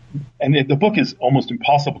 And the book is almost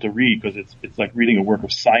impossible to read because it's like reading a work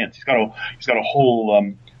of science. He's got a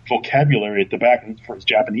whole vocabulary at the back. And for his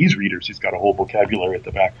Japanese readers, he's got a whole vocabulary at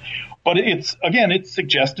the back. But it's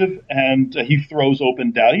suggestive, and he throws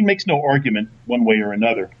open doubt. He makes no argument one way or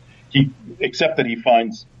another, except that he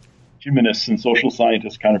finds humanists and social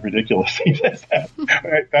scientists kind of ridiculous. He says that.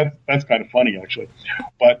 That's kind of funny, actually.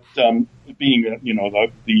 But being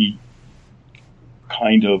the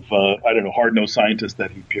kind of hard-nosed scientist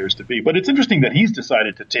that he appears to be. But it's interesting that he's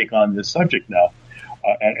decided to take on this subject now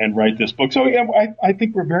and write this book. So yeah, I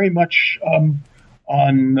think we're very much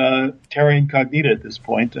on terra incognita at this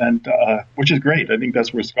point, and which is great. I think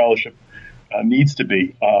that's where scholarship needs to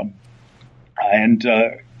be.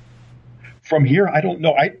 From here, I don't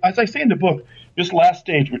know. As I say in the book, this last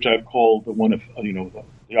stage, which I've called the one of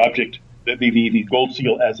the object, the gold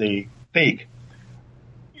seal as a fake,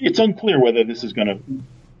 it's unclear whether this is going to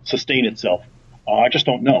sustain itself. I just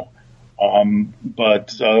don't know.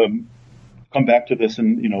 But come back to this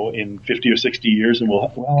in 50 or 60 years, and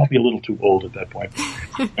I'll be a little too old at that point.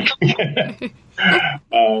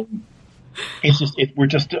 It's just we're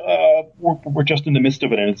just in the midst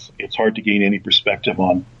of it, and it's hard to gain any perspective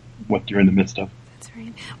on what you're in the midst of. That's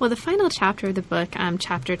right. Well, the final chapter of the book,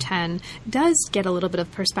 chapter 10, does get a little bit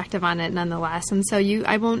of perspective on it nonetheless. And so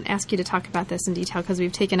I won't ask you to talk about this in detail because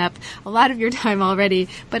we've taken up a lot of your time already,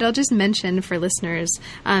 but I'll just mention for listeners,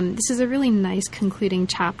 this is a really nice concluding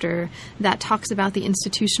chapter that talks about the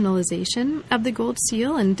institutionalization of the gold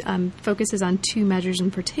seal and focuses on two measures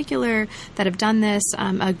in particular that have done this,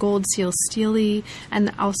 a gold seal stele,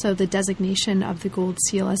 and also the designation of the gold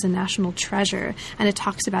seal as a national treasure. And it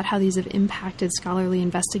talks about how these have impacted scholarly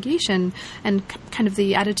investigation and kind of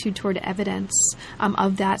the attitude toward evidence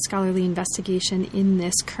of that scholarly investigation in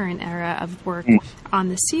this current era of work on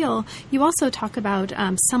the seal. You also talk about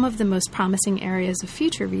some of the most promising areas of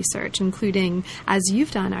future research, including, as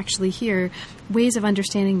you've done actually here, ways of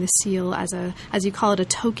understanding the seal as you call it, a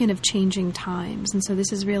token of changing times. And so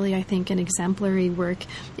this is really, I think, an exemplary work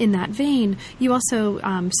in that vein. You also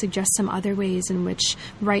suggest some other ways in which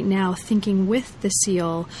right now thinking with the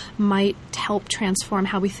seal might help transform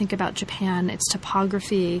how we think about Japan, its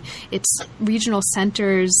topography, its regional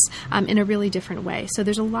centers in a really different way. So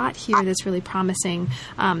there's a lot here that's really promising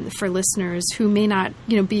for listeners who may not,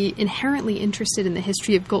 be inherently interested in the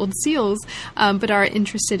history of gold seals, but are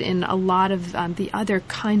interested in a lot of the other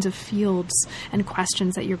kinds of fields and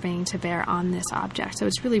questions that you're bringing to bear on this object. So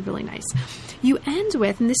it's really, really nice. You end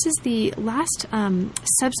with, and this is the last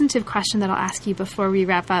substantive question that I'll ask you before we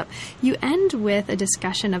wrap up, you end with a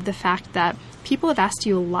discussion of the fact that people have asked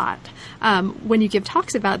you a lot when you give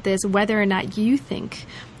talks about this, whether or not you think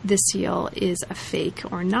the seal is a fake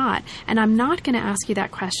or not. And I'm not going to ask you that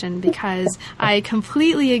question because I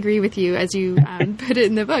completely agree with you, as you put it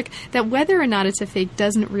in the book, that whether or not it's a fake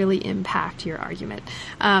doesn't really impact your argument.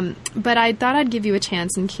 But I thought I'd give you a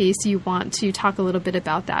chance in case you want to talk a little bit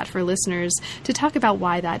about that for listeners, to talk about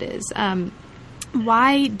why that is.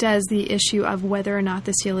 Why does the issue of whether or not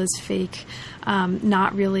the seal is fake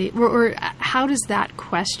not really, or how does that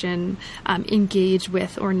question engage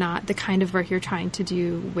with or not the kind of work you're trying to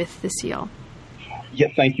do with the seal? Yeah,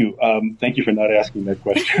 thank you. Thank you for not asking that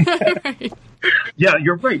question. Right. Yeah,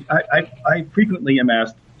 you're right. I frequently am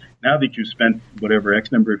asked, now that you've spent whatever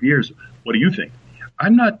X number of years, what do you think? I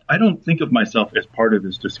don't think of myself as part of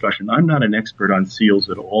this discussion. I'm not an expert on seals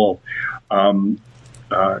at all.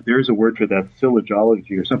 There's a word for that,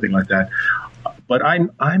 phylogology or something like that. But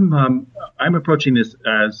I'm approaching this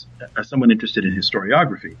as someone interested in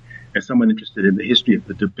historiography, as someone interested in the history of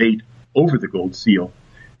the debate over the gold seal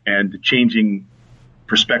and the changing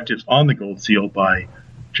perspectives on the gold seal by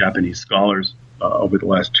Japanese scholars over the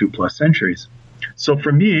last 2+ centuries. So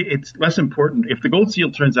for me, it's less important. If the gold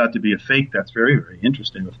seal turns out to be a fake, that's very, very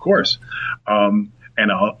interesting, of course. And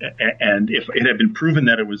if it had been proven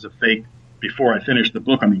that it was a fake before I finished the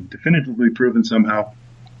book, definitively proven somehow,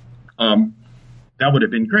 that would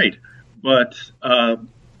have been great. But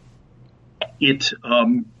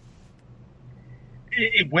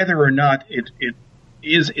whether or not it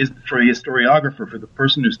is for a historiographer, for the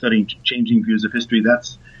person who's studying changing views of history,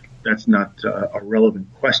 that's not a relevant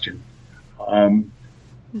question.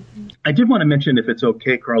 I did want to mention, if it's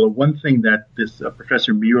okay, Carla, one thing that this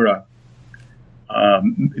Professor Miura,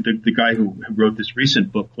 the guy who wrote this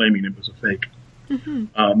recent book claiming it was a fake,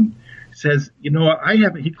 says,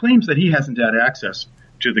 he claims that he hasn't had access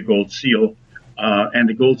to the gold seal, and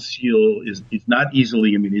the gold seal is not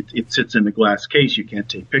easily, it sits in a glass case. You can't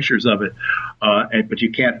take pictures of it, but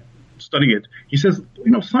you can't study it. He says,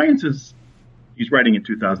 science is, he's writing in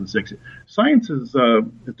 2006, science has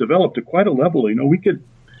developed to quite a level. We could,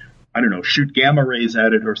 shoot gamma rays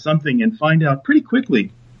at it or something and find out pretty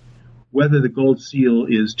quickly whether the gold seal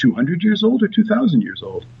is 200 years old or 2,000 years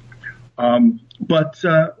old. But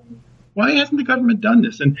why hasn't the government done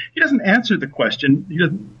this? And he doesn't answer the question.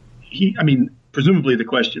 Presumably the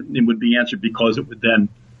question would be answered because it would then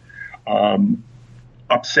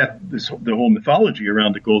upset the whole mythology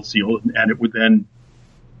around the gold seal, and it would then,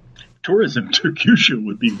 tourism to Kyushu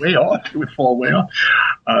would be way off. It would fall way off.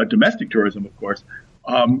 Domestic tourism, of course.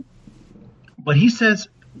 But he says,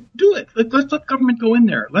 do it. Let's let government go in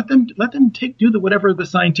there. Let them do whatever the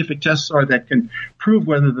scientific tests are that can prove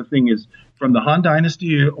whether the thing is from the Han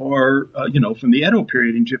Dynasty or from the Edo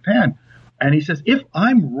period in Japan. And he says, if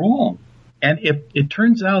I'm wrong, and if it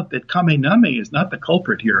turns out that Kamename is not the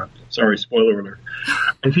culprit here, sorry, spoiler alert.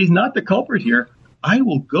 If he's not the culprit here, I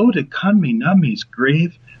will go to Kamename's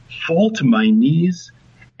grave, fall to my knees,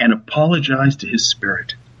 and apologize to his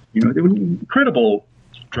spirit. The incredible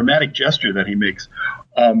dramatic gesture that he makes.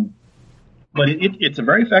 But it's a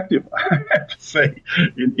very effective, I have to say,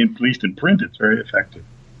 at least in print, it's very effective.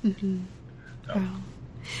 Mm-hmm. Wow.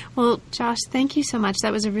 Well, Josh, thank you so much.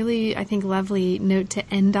 That was a really, I think, lovely note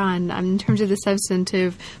to end on in terms of the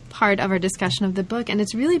substantive part of our discussion of the book. And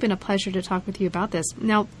it's really been a pleasure to talk with you about this.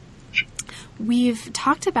 Now, we've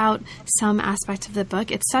talked about some aspects of the book.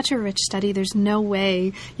 It's such a rich study. There's no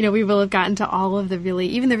way, we will have gotten to all of the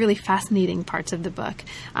really fascinating parts of the book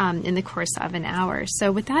in the course of an hour.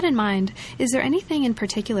 So with that in mind, is there anything in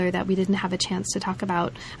particular that we didn't have a chance to talk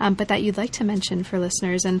about, but that you'd like to mention for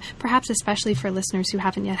listeners, and perhaps especially for listeners who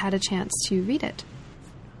haven't yet had a chance to read it?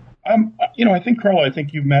 I think, Carla,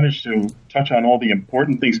 you managed to touch on all the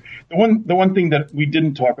important things. The one thing that we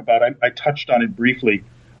didn't talk about, I touched on it briefly,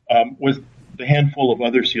 was the handful of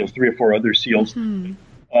other seals, 3 or 4 other seals,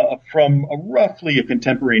 from roughly a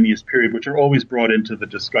contemporaneous period, which are always brought into the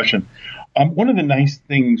discussion. One of the nice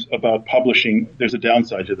things about publishing, there's a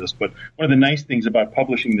downside to this, but one of the nice things about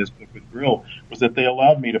publishing this book with Brill was that they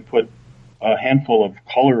allowed me to put a handful of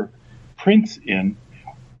color prints in,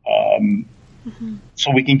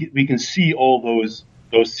 so we can see all those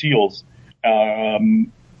seals.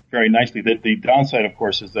 very nicely. The downside, of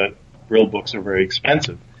course, is that Brill books are very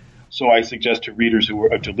expensive. So I suggest to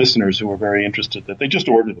to listeners who are very interested that they just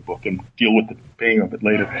order the book and deal with the paying for it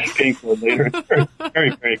later. It's very, very,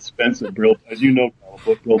 very expensive. Brill, as you know,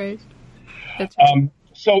 Brill. Right. That's right.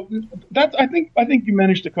 So that's I think you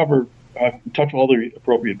managed to touch all the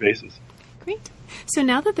appropriate bases. Great. So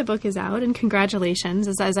now that the book is out, and congratulations,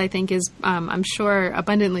 as I think is, I'm sure,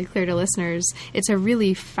 abundantly clear to listeners, it's a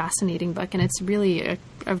really fascinating book, and it's really a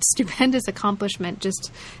stupendous accomplishment,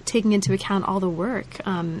 just taking into account all the work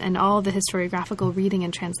and all the historiographical reading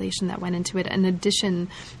and translation that went into it, in addition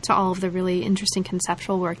to all of the really interesting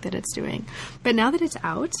conceptual work that it's doing. But now that it's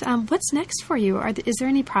out, what's next for you? Is there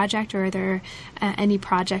any project, or are there any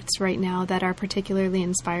projects right now that are particularly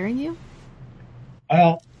inspiring you?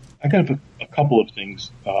 I got a couple of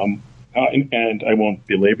things, and I won't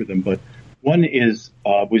belabor them, but one is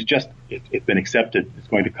it's been accepted. It's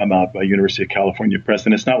going to come out by University of California Press,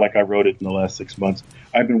 and it's not like I wrote it in the last 6 months.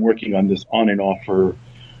 I've been working on this on and off for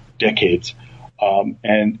decades,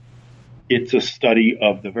 and it's a study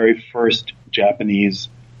of the very first Japanese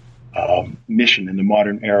mission in the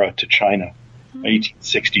modern era to China,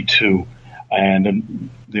 1862,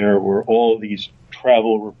 and there were all these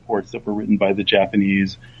travel reports that were written by the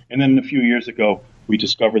Japanese. And then a few years ago, we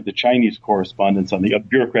discovered the Chinese correspondence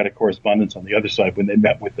bureaucratic correspondence on the other side when they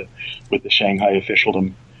met with the Shanghai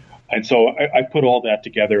officialdom. And so I put all that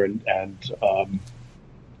together and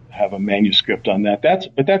have a manuscript on that.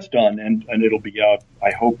 That's done, and it'll be out,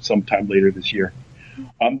 I hope, sometime later this year.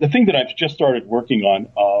 The thing that I've just started working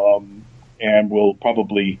on, and will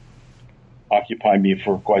probably occupy me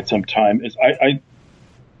for quite some time, is I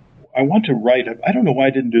want to write. I don't know why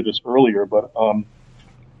I didn't do this earlier, but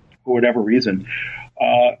for whatever reason,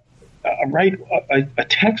 write a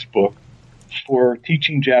textbook for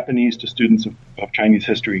teaching Japanese to students of Chinese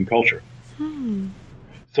history and culture.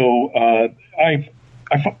 So I've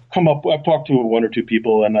talked to one or two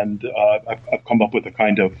people, and I've come up with a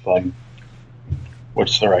kind of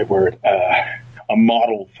what's the right word? A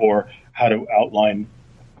model for how to outline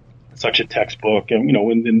such a textbook, and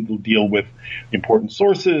and we'll deal with important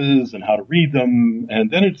sources and how to read them, and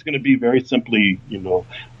then it's going to be very simply,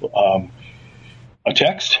 a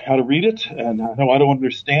text, how to read it, and how to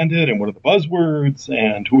understand it, and what are the buzzwords,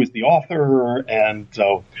 and who is the author, and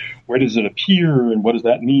where does it appear, and what does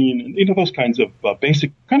that mean, and those kinds of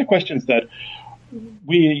basic kind of questions that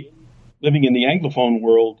we, living in the Anglophone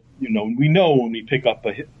world, we know when we pick up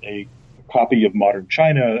a copy of Modern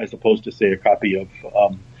China as opposed to, say, a copy of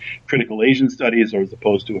Critical Asian Studies, or as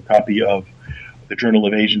opposed to a copy of the Journal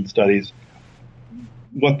of Asian Studies,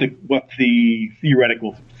 what the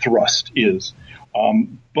theoretical thrust is.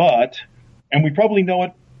 And we probably know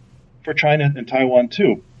it for China and Taiwan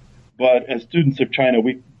too, but as students of China,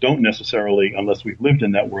 we don't necessarily, unless we've lived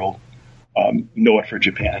in that world, know it for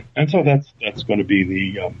Japan. And so that's going to be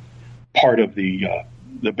the part of the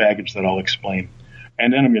baggage that I'll explain.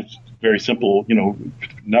 And then it's very simple,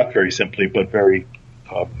 not very simply, but very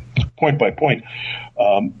point by point,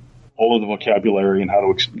 all of the vocabulary and how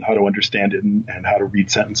to understand it and how to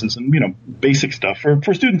read sentences and basic stuff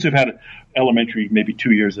for students who've had elementary, maybe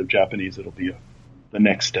 2 years of Japanese. It'll be the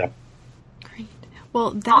next step. Great.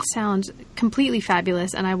 Well, that sounds completely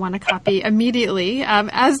fabulous, and I want to copy immediately,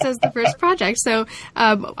 as does the first project. So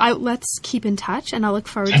let's keep in touch, and I'll look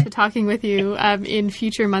forward to talking with you in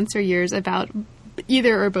future months or years about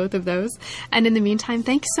either or both of those. And in the meantime,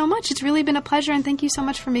 thanks so much. It's really been a pleasure, and thank you so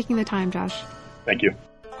much for making the time, Josh. Thank you.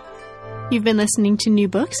 You've been listening to New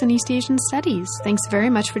Books in East Asian Studies. Thanks very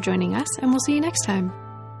much for joining us, and we'll see you next time.